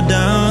to my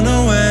down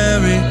and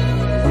weary.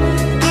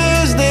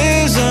 These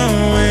days I'm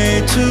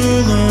way too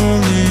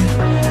lonely.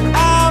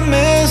 I'm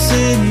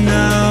missing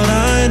out,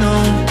 I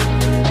know.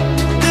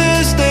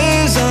 These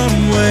days I'm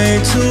way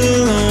too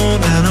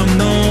alone, and I'm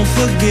known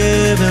for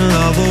giving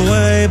love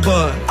away,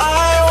 but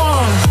I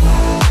want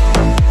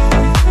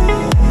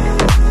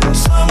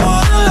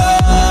someone to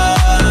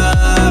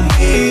love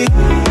me.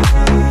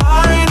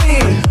 I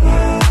need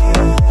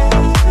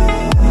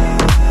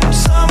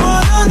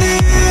someone who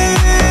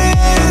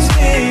needs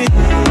me.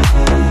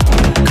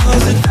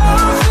 'Cause it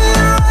don't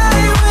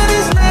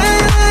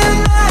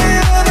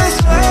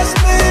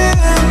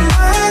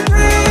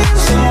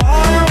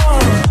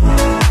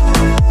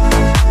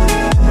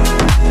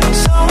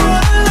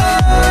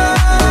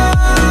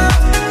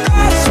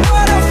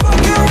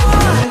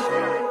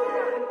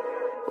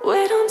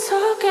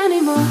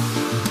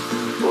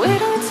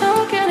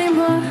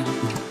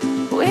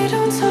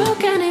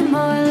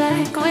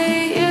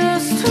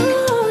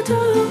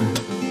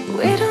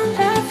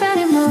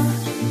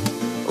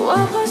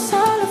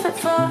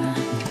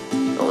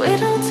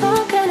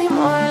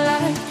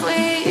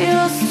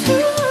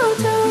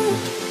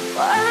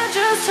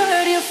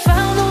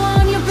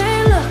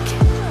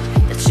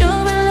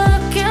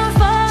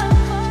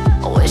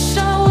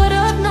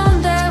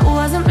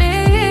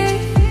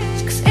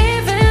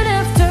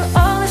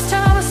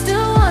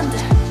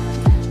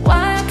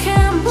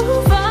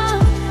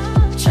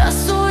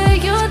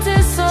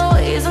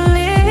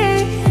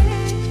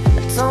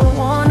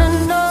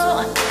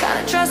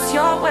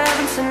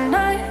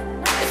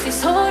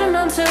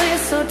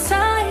so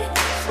tight,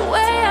 the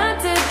way I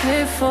did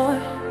before.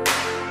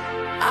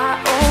 I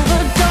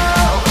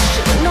overdosed,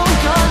 should've known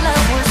your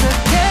love was a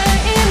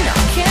game. Now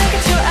I can't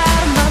get you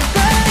out of my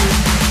brain.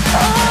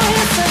 Oh,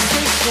 it's such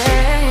a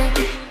shame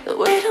that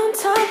we don't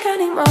talk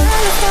anymore.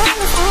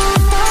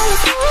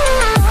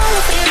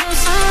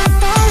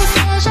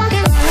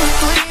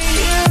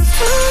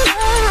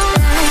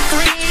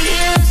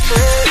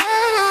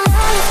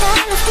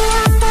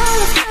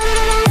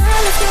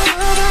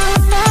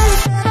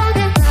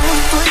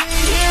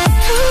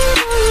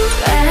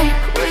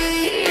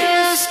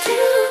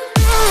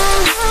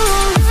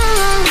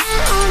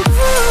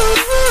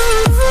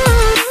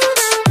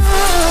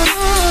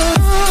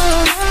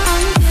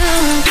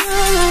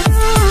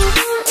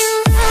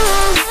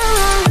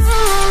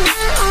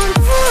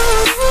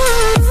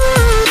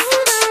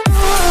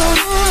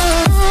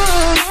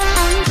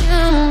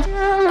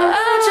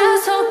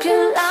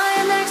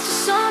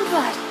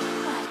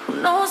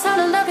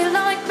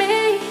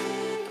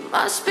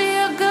 Must be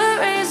a good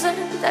reason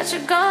that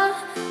you're gone.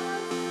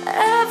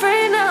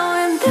 Every now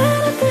and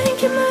then I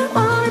think you might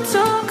wanna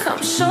talk.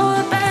 I'm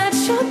sure that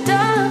you're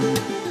done,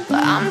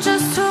 but I'm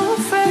just too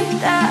afraid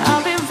that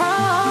I'll be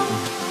wrong.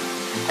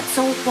 I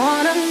don't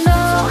wanna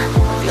know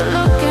if you're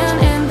looking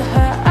into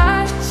her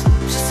eyes.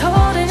 She's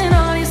holding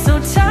on you so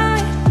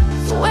tight,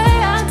 the way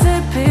I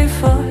did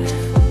before.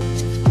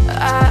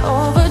 I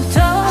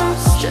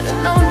overdosed, should've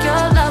known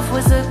your love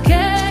was a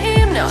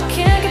game. Now I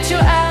can't get you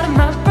out of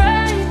my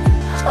brain.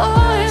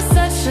 Oh, it's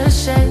such a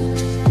shame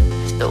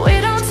that we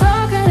don't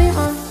talk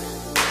anymore.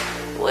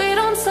 We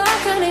don't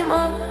talk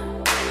anymore.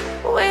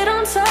 We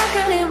don't talk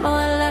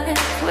anymore like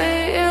we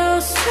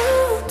used to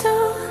do.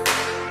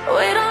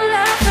 We don't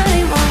laugh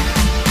anymore.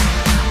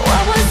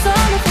 What was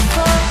all of it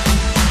for?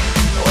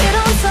 We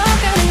don't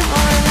talk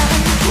anymore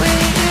like we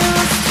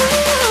used to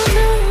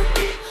do.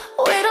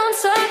 We don't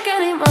talk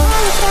anymore.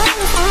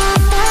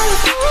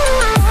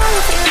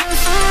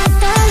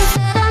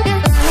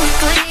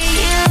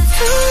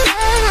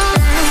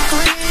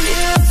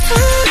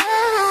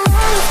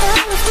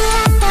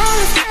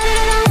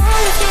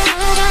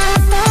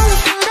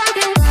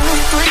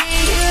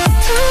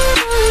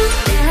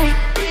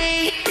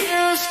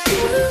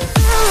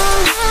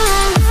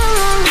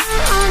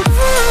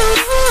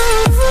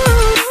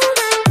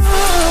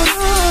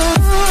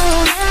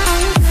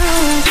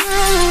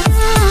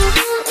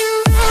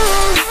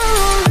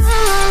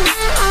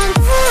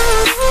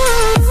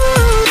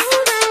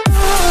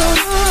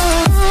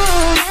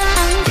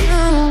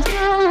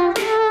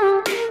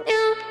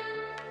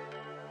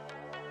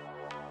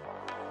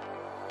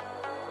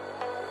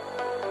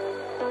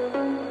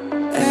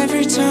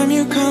 Every time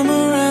you come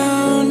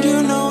around,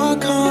 you know I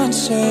can't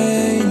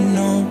say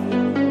no.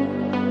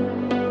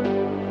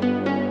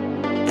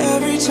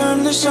 Every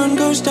time the sun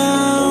goes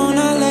down,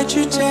 I let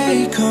you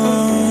take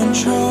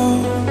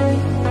control.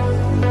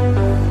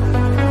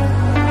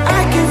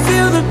 I can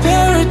feel the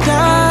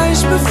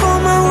paradise before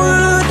my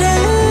world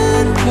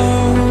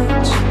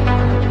implodes.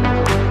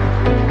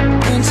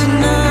 And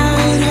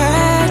tonight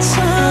had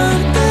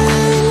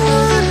something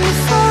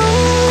wonderful.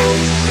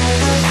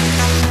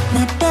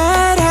 My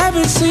bad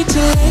habits lead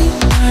to late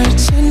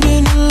nights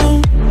ending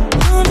alone.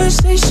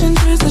 Conversations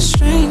with a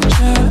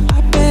stranger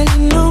I barely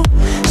know.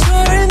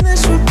 Swearing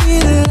this would be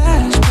the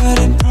last, but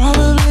it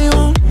probably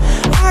won't.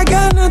 I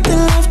got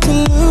nothing left to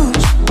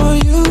lose or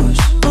use.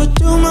 Or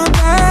do my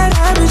bad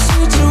habits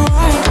lead to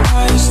white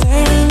eyes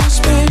there in my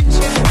space?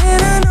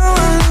 And I know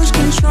I lose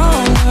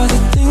control of the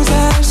things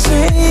that I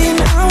say. And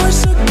I was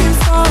looking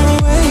far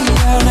away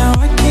out, now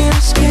I can't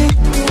escape.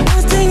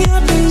 Nothing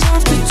happens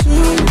after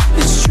two,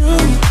 it's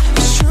true.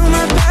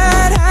 My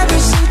bad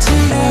habits lead to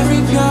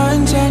every pure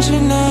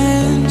intention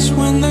ends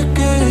when the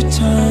good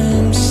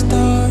times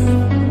start.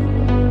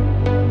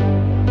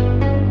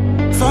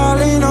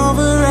 Falling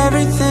over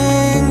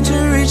everything to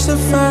reach the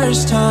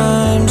first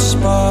time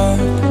spark.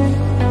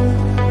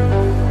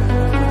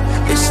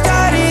 It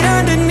started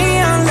under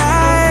neon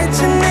lights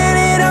and then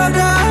it all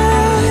got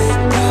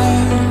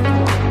dark.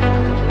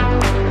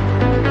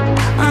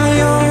 I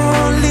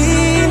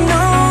only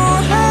know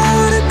how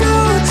to go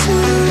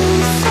too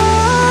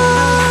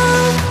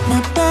far.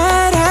 My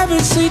bad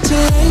habits lead to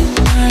late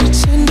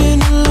nights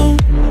ending alone.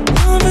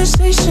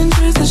 Conversations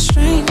with a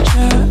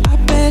stranger I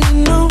barely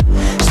know.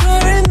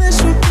 Swearing this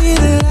would be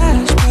the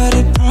last, but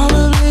it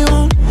probably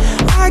won't.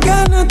 I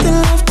got nothing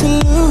left to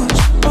lose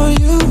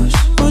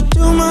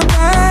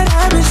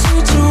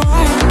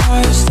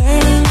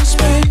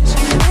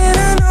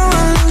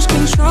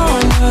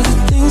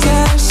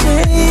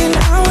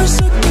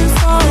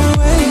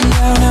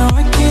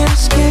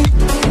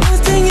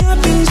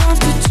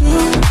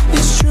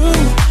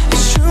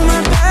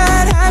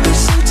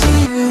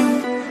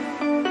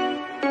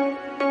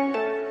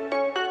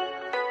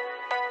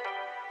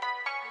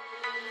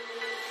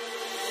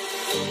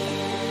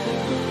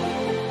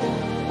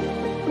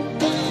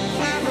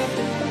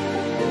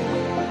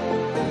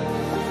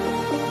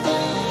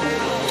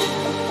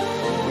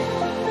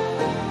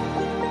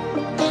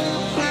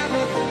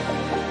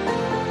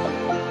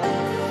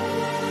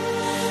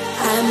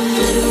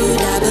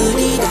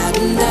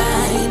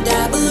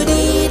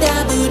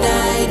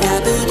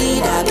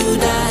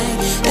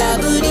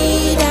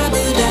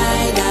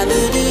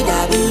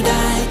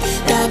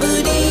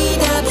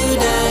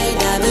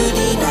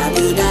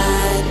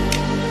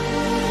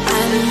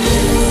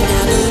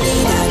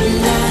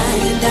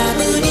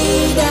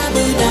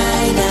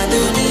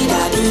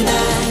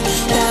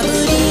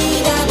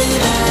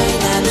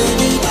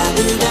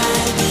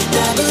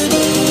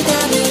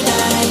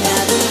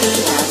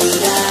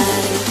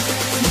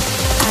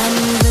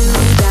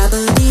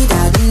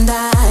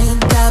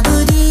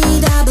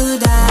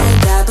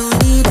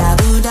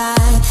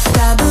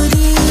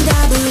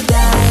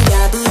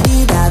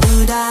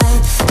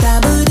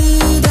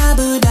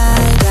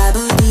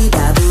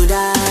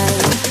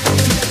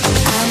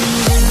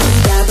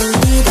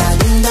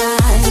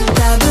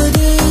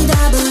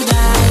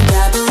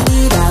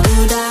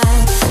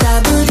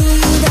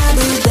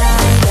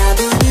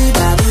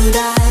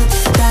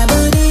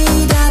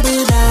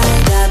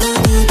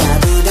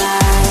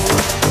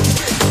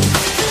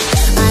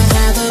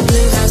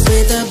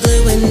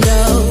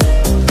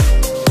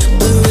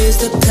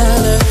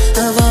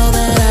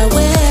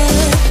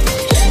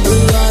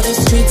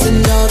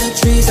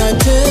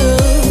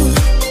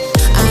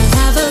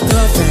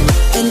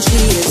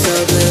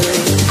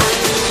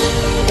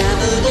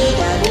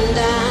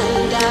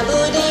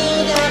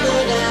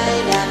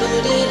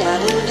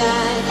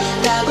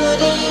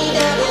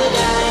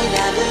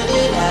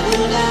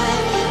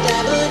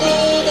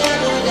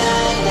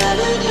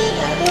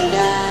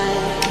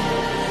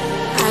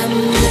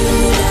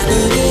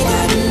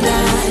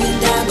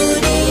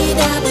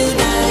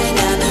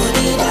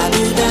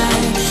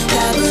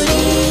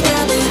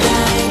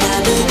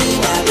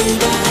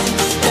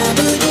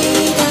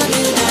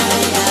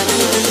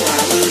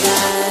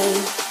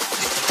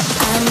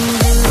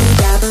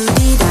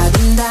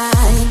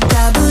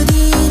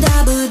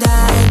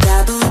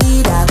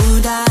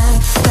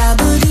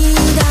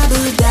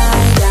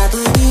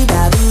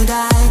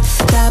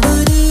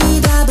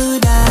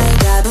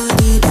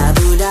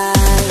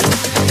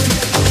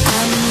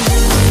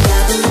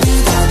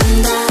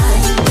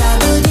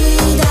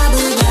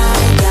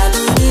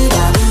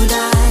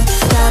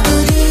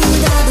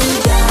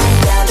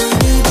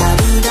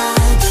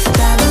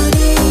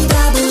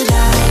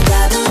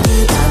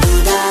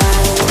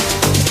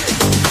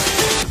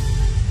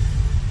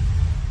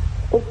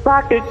If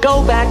I could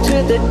go back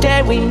to the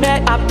day we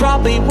met, I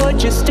probably would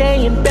just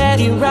stay in bed.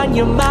 You run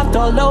your mouth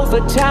all over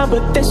town,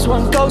 but this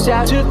one goes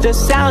out to the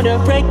sound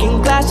of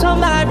breaking glass on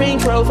my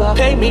Range Rover.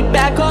 Pay me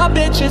back, oh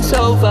bitch, it's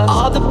over.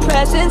 All the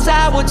presents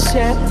I would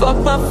send, fuck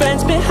my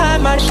friends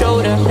behind my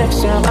shoulder.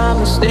 Next time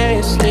I'ma stay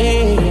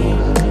asleep,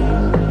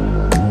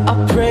 I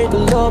pray the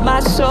Lord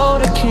my soul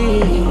to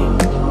keep.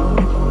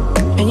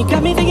 And you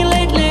got me thinking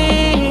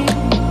lately,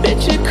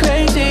 bitch, you're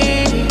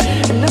crazy,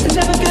 and nothing's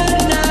ever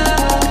good enough.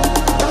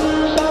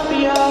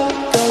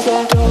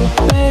 Don't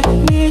make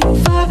me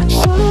fuck,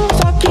 so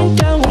fucking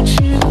done with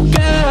you,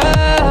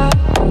 girl.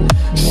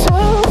 So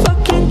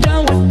fucking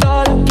done with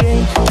all the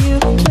games you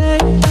play.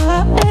 I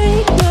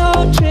ain't no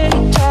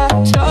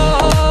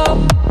tic-tac-toe.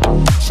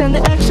 Send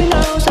the X and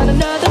O's on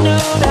another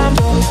note. I'm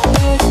don't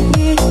make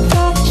me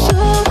fuck, so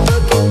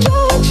fucking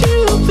done with you,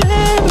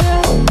 baby.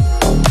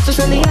 So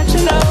send the X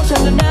and O's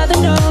on another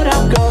note.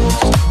 I'm ghost.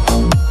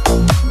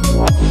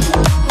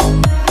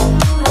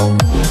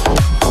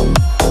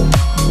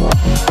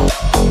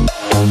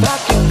 If I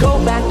could go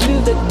back to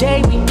the day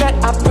we met,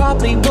 I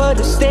probably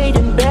would've stayed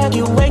in bed.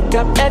 You wake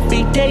up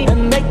every day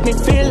and make me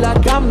feel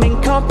like I'm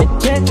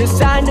incompetent.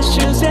 Design the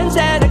shoes and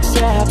then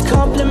accept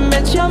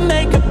compliments, your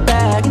makeup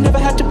bag. You never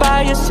had to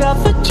buy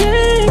yourself a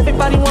drink.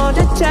 Everybody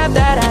wanted to have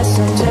that ass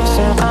and next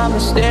time I'ma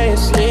stay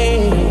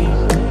asleep,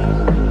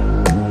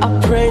 I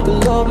pray the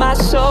Lord my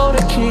soul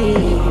to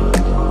keep.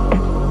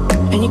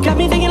 And you got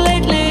me thinking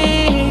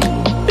lately,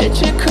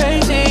 bitch, you're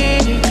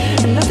crazy,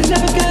 and nothing's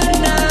ever good enough.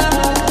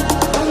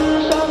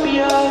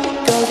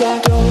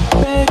 Don't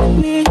make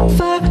me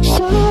fuck,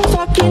 so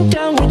fucking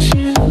done with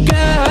you,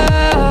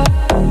 girl.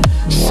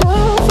 So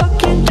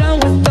fucking done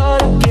with all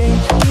the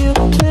games you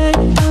play.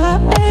 I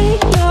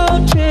ain't no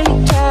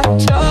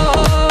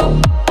tic-tac-toe.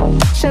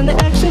 Send the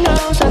X and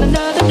O's on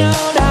another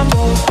note. I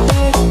won't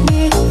make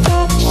me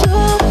fuck, so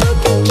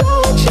fucking done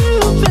with you,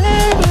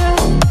 baby.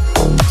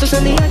 So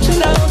send the X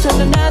and O's on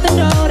another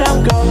note. I'm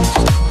ghost.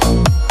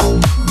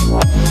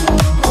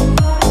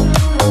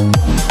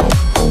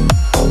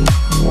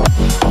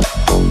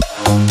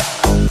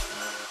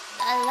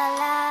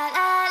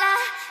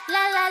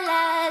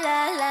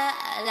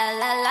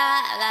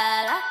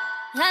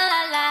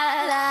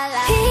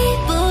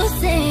 People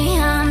say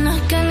I'm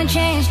not gonna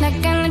change,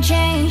 not gonna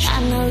change.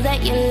 I know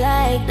that you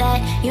like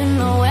that, you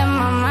know where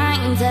my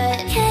mind's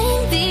at.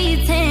 Can't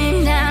be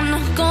tamed down,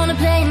 not gonna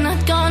play,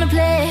 not gonna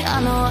play.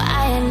 I know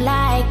I ain't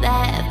like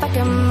that,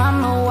 fucking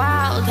mama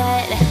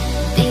wildcat.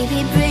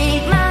 Baby,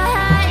 break my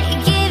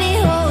heart, give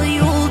it all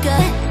you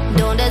got.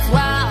 Don't that's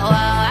wild,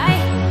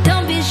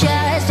 don't be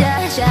shy,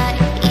 shy, shy.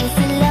 Is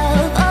it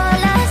love or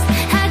lust?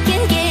 I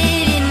can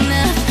get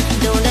enough.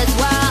 Don't that's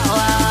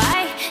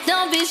wild,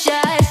 don't be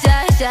shy,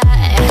 shy, shy.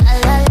 La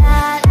la la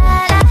la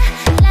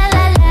la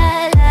la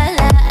la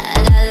la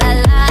la la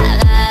la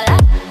la la.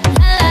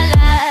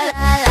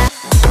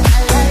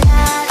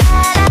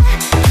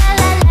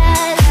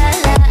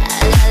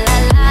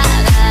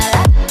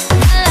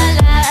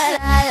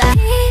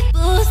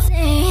 People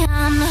say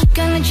I'm not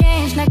gonna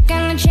change, not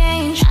gonna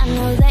change. I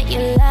know that you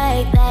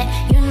like that,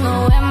 you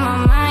know where my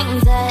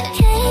mind's at.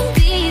 Can't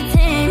be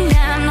tamed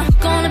down, not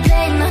gonna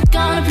play, not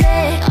gonna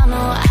play. I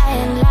know I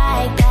ain't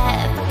like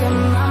that,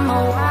 fucking mama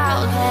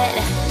wildcat.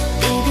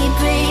 Baby,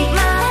 break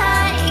my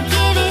heart,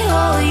 give it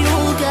all you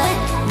got.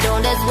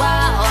 Don't that's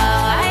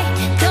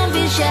wild, don't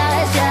be shy,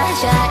 shy,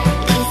 shy.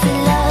 Is it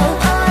love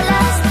or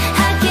lust?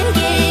 I can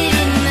get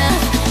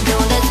enough.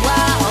 Don't that's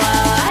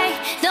wild,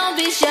 don't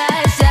be shy,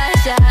 shy,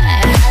 shy.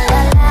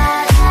 La la la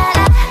la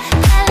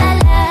la la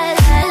la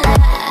la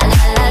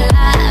la la la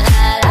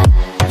la.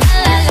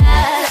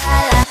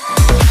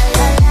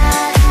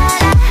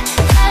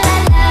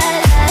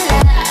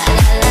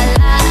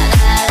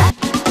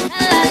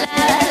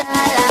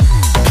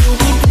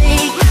 Baby,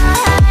 break my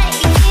heart,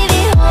 give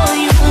it all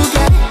you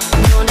got.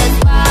 Don't that's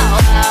wild,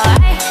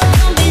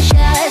 don't be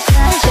shy,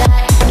 shy, shy.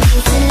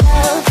 Is it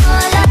love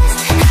or lust?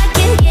 I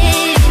can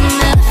get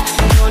enough.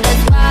 Don't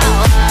that's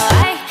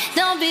wild,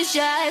 don't be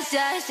shy,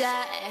 shy,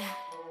 shy.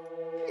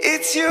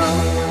 It's you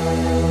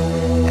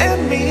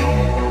and me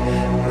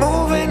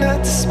moving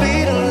at the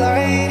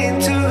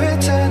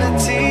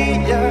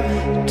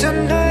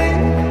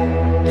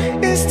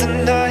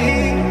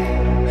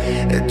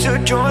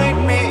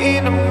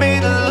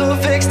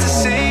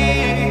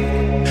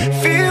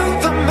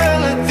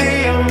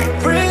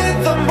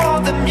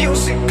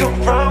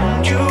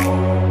around you,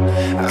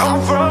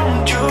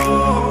 around you.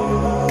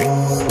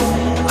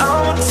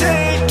 I'ma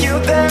take you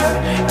there,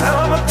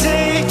 I'ma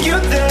take you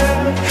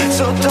there.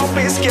 So don't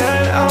be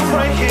scared, I'm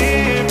right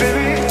here,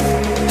 baby.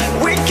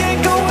 We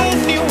can go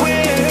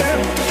anywhere,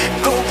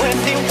 go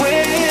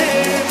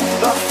anywhere.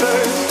 But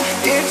first,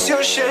 it's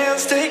your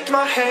chance, take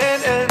my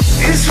hand. And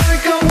it's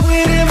like I'm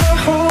waiting my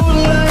whole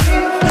life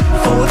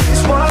for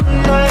this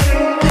one night.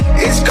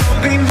 It's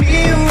gonna be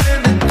me, you,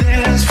 and the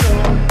dance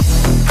floor.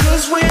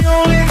 'Cause we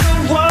only got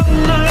one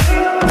night.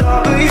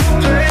 Double your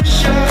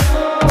pleasure,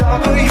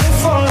 double your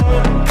fun,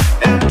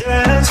 and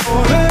dance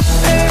forever.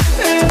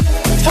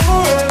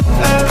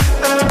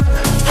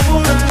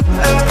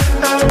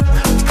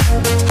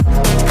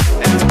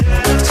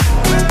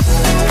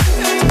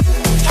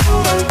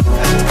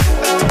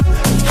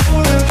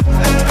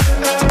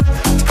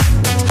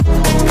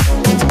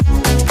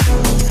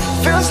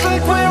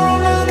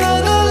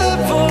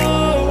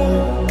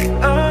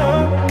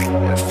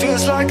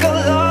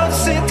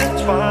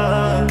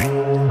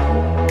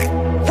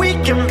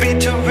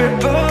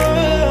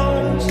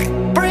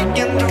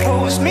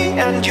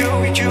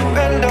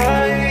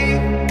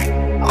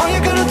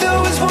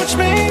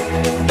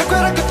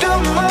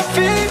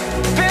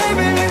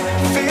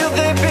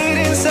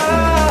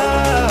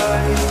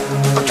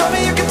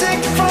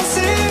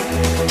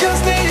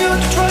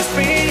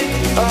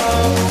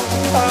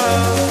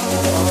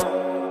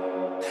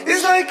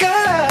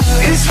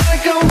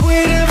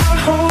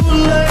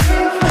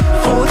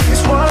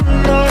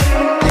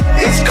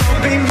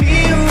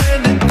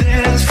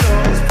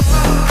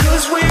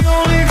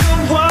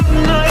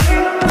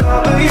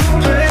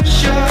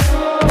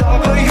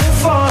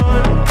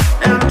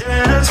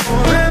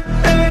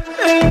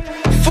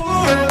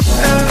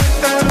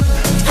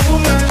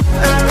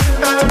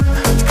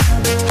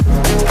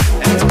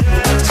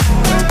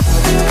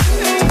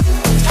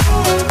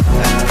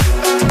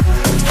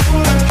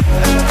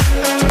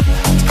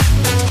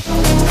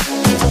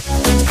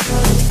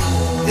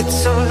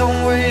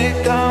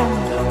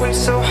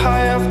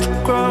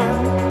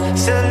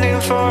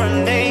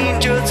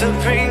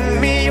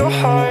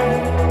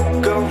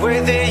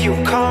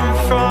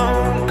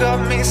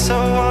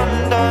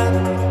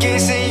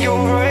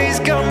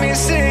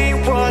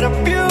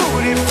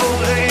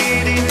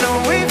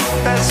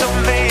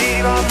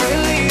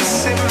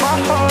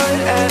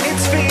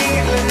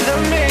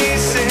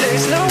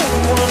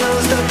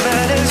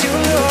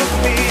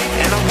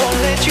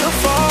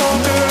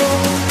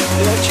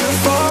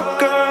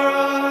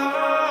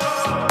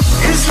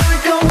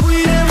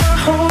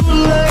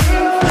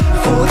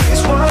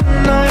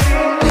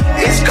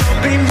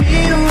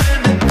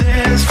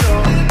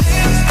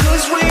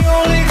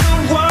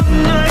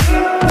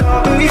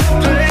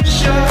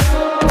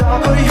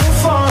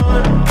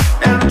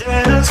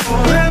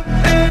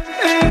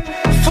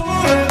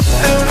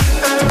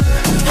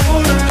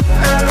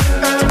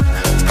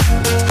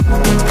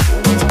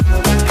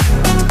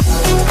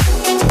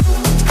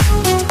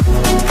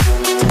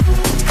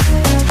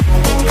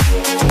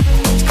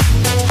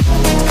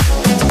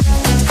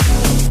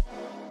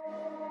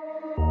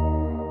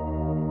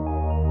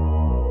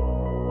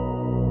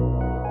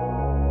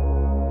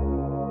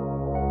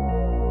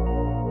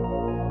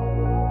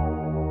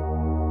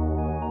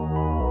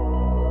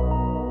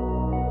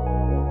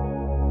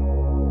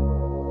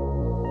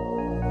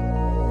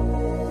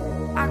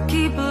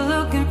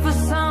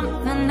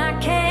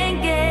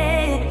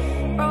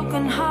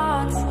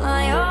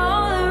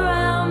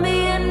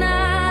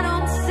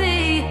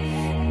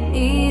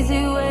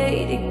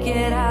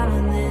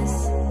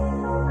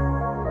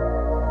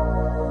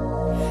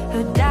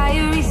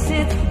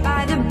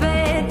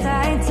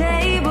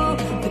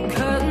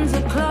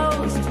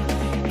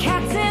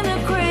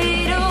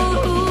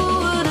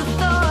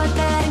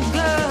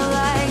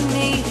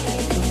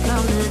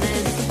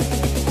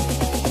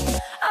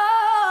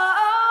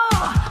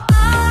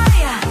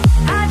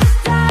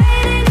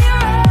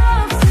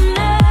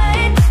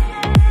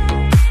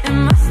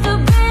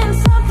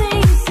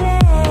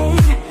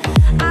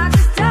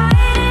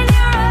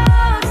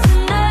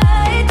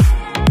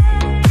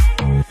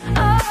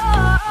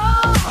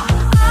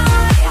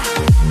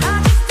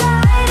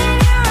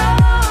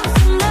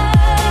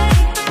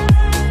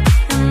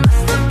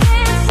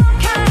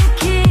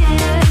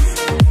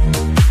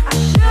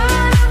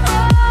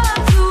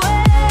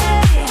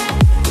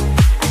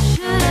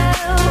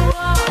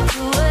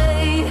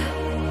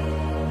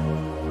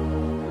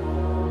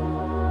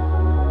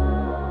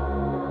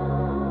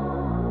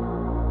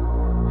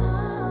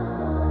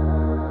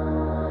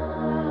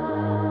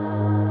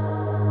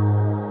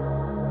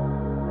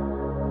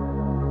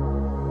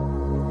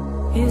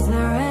 Is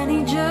there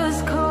any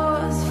just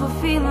cause for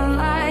feeling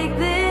like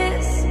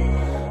this?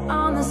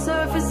 On the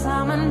surface,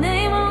 I'm a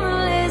name on the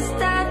list.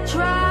 I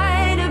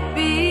try to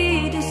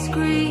be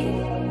discreet,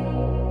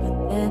 but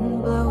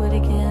then blow it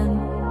again.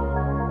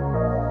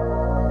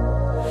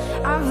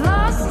 I've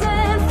lost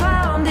and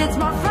found, it's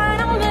my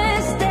final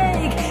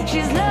mistake.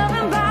 She's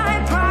loving by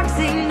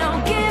proxy, no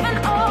giving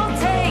or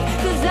take.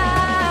 'Cause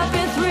I've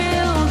been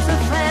thrilled to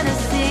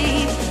fantasy,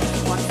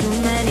 watched too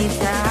many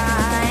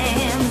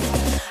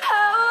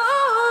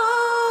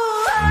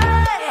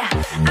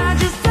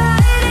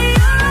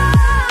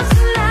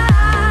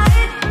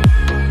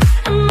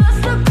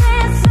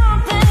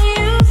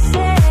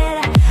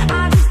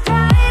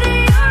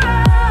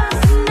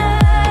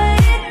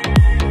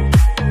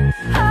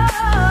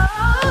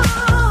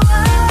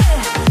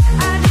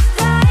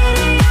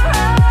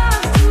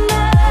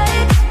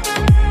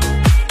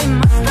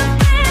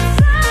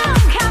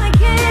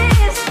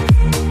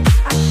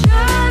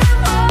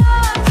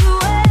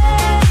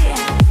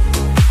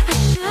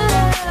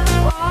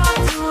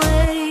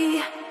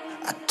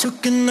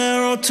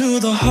arrow to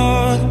the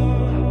heart.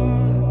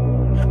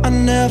 I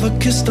never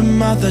kissed a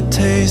mouth that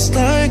tastes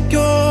like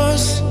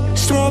yours.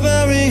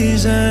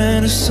 Strawberries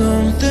and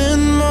something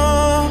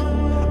more.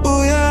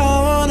 Oh yeah,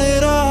 I want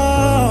it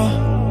all.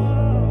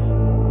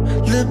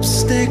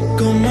 Lipstick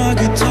on my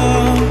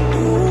guitar.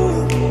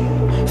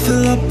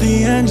 Fill up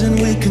the engine,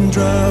 we can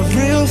drive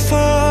real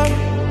far.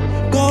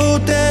 Go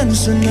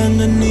dancing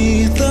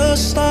underneath the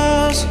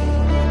stars.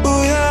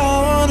 Oh yeah, I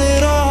want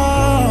it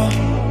all.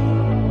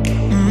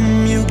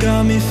 You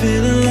got me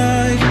feeling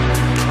like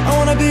I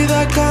wanna be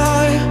that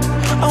guy.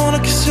 I wanna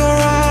kiss your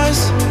eyes.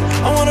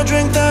 I wanna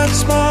drink that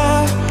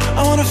smile.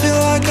 I wanna feel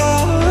like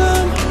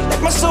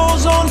like my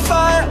soul's on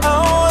fire. I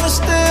wanna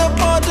stay up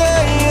all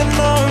day and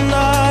all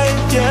night.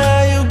 Yeah,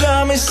 you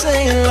got me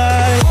singing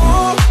like,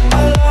 ooh,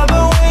 I love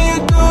the way you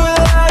do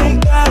it like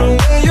that.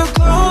 When you're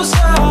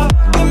closer,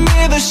 give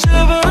me the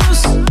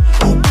shivers.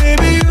 Oh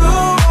baby, you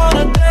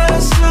wanna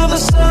dance till the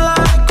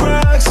sunlight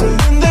cracks. And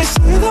when they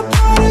say the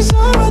party's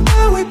over,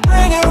 then we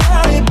bring it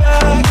right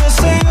back. You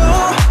say,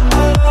 oh,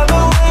 I love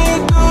the way you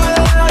do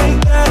it like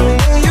that.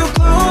 When you're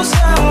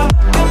closer,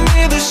 give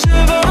me the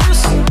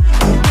shivers.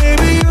 Oh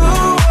baby, you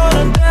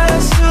wanna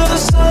dance till the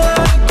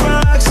sunlight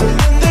cracks. And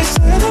when they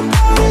say the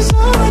party's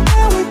over,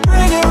 then we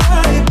bring it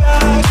right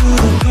back to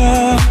the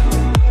car.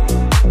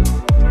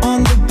 On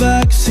the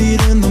backseat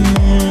in the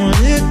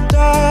morning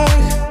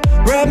dark.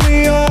 Wrap me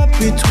up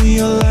between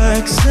your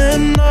legs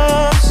and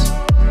us.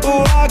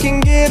 Oh, I can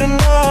get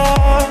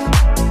enough.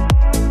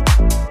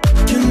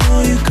 You know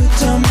you could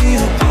tell me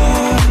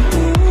apart.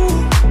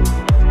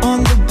 On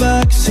the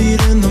backseat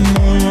in the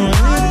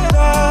morning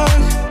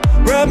dark.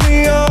 Wrap me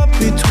up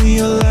between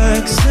your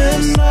legs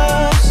and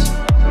us.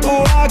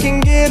 Oh, I can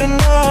get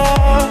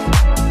enough.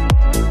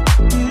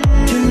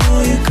 You know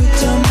you could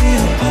tell me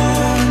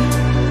apart.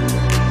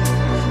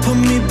 Put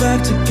me back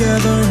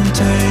together and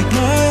take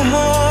my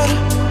heart.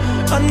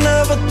 I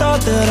never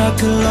thought that I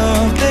could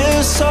love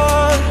this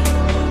hard.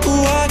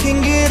 Ooh, I can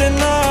get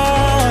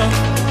enough.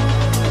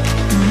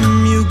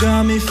 You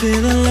got me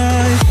feeling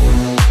like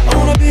I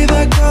wanna be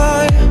that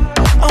guy.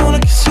 I wanna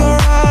kiss your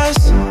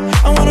eyes.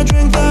 I wanna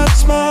drink that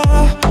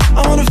smile.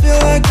 I wanna feel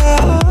like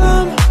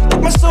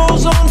like my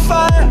soul's on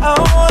fire. I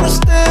wanna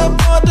stay up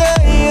all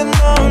day and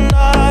all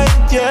night.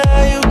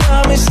 Yeah, you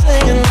got me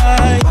singing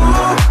like,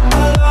 ooh,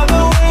 I love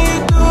the way you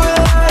do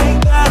it like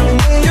that. And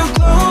when you're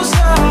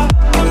closer,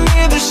 give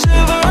me the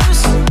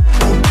shivers.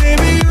 Oh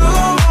baby, you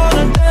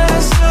wanna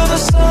dance till the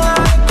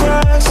sunlight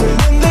cracks. And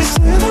when they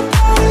say the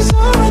party's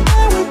over,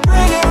 then we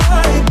bring it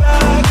right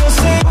back. You'll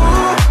say,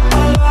 ooh,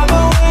 I love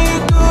the way you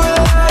do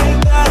it like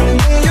that. And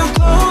when you're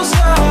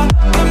closer,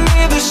 give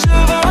me the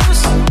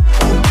shivers.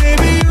 Oh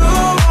baby, you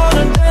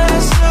wanna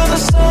dance till the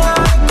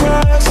sunlight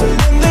cracks. And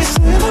when they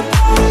say the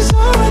party's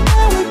over,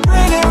 then we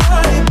bring it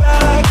right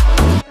back.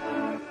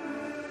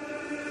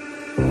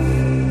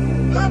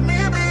 Let me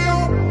be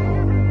your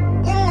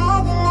woman,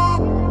 woman.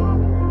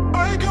 I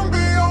can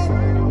be your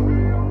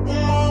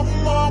woman,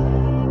 woman.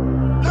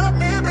 Let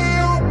me be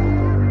your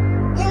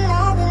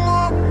woman,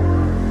 woman.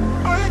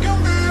 I can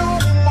be your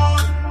woman,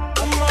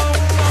 woman,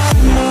 woman.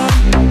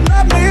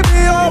 Let me be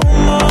your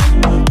woman,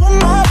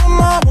 woman,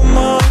 woman,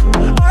 woman.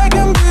 I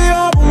can be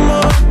your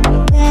woman,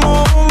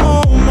 woman,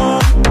 woman, woman.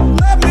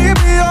 Let me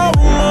be your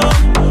woman,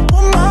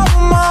 woman,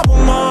 woman,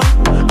 woman.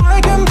 I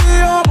can be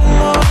your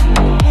woman,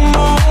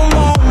 woman,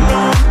 woman,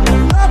 woman.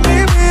 Let me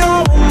be your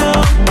woman,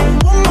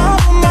 woman,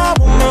 woman,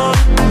 woman.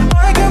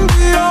 I can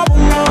be your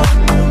woman,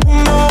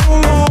 woman,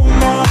 woman,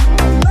 woman.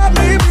 Let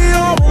me be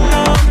your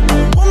woman,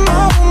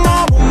 woman,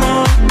 woman,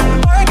 woman.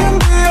 I can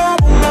be your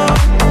woman,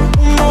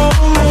 woman,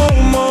 woman,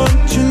 woman.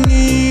 You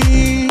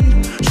need,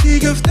 she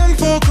gives them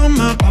for come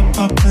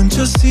up and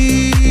just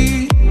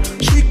see.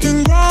 She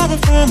can grab it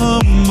from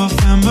my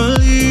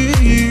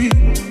family.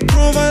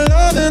 Provide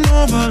love and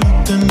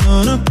overlooked and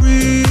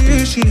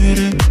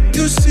unappreciated.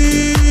 You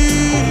see.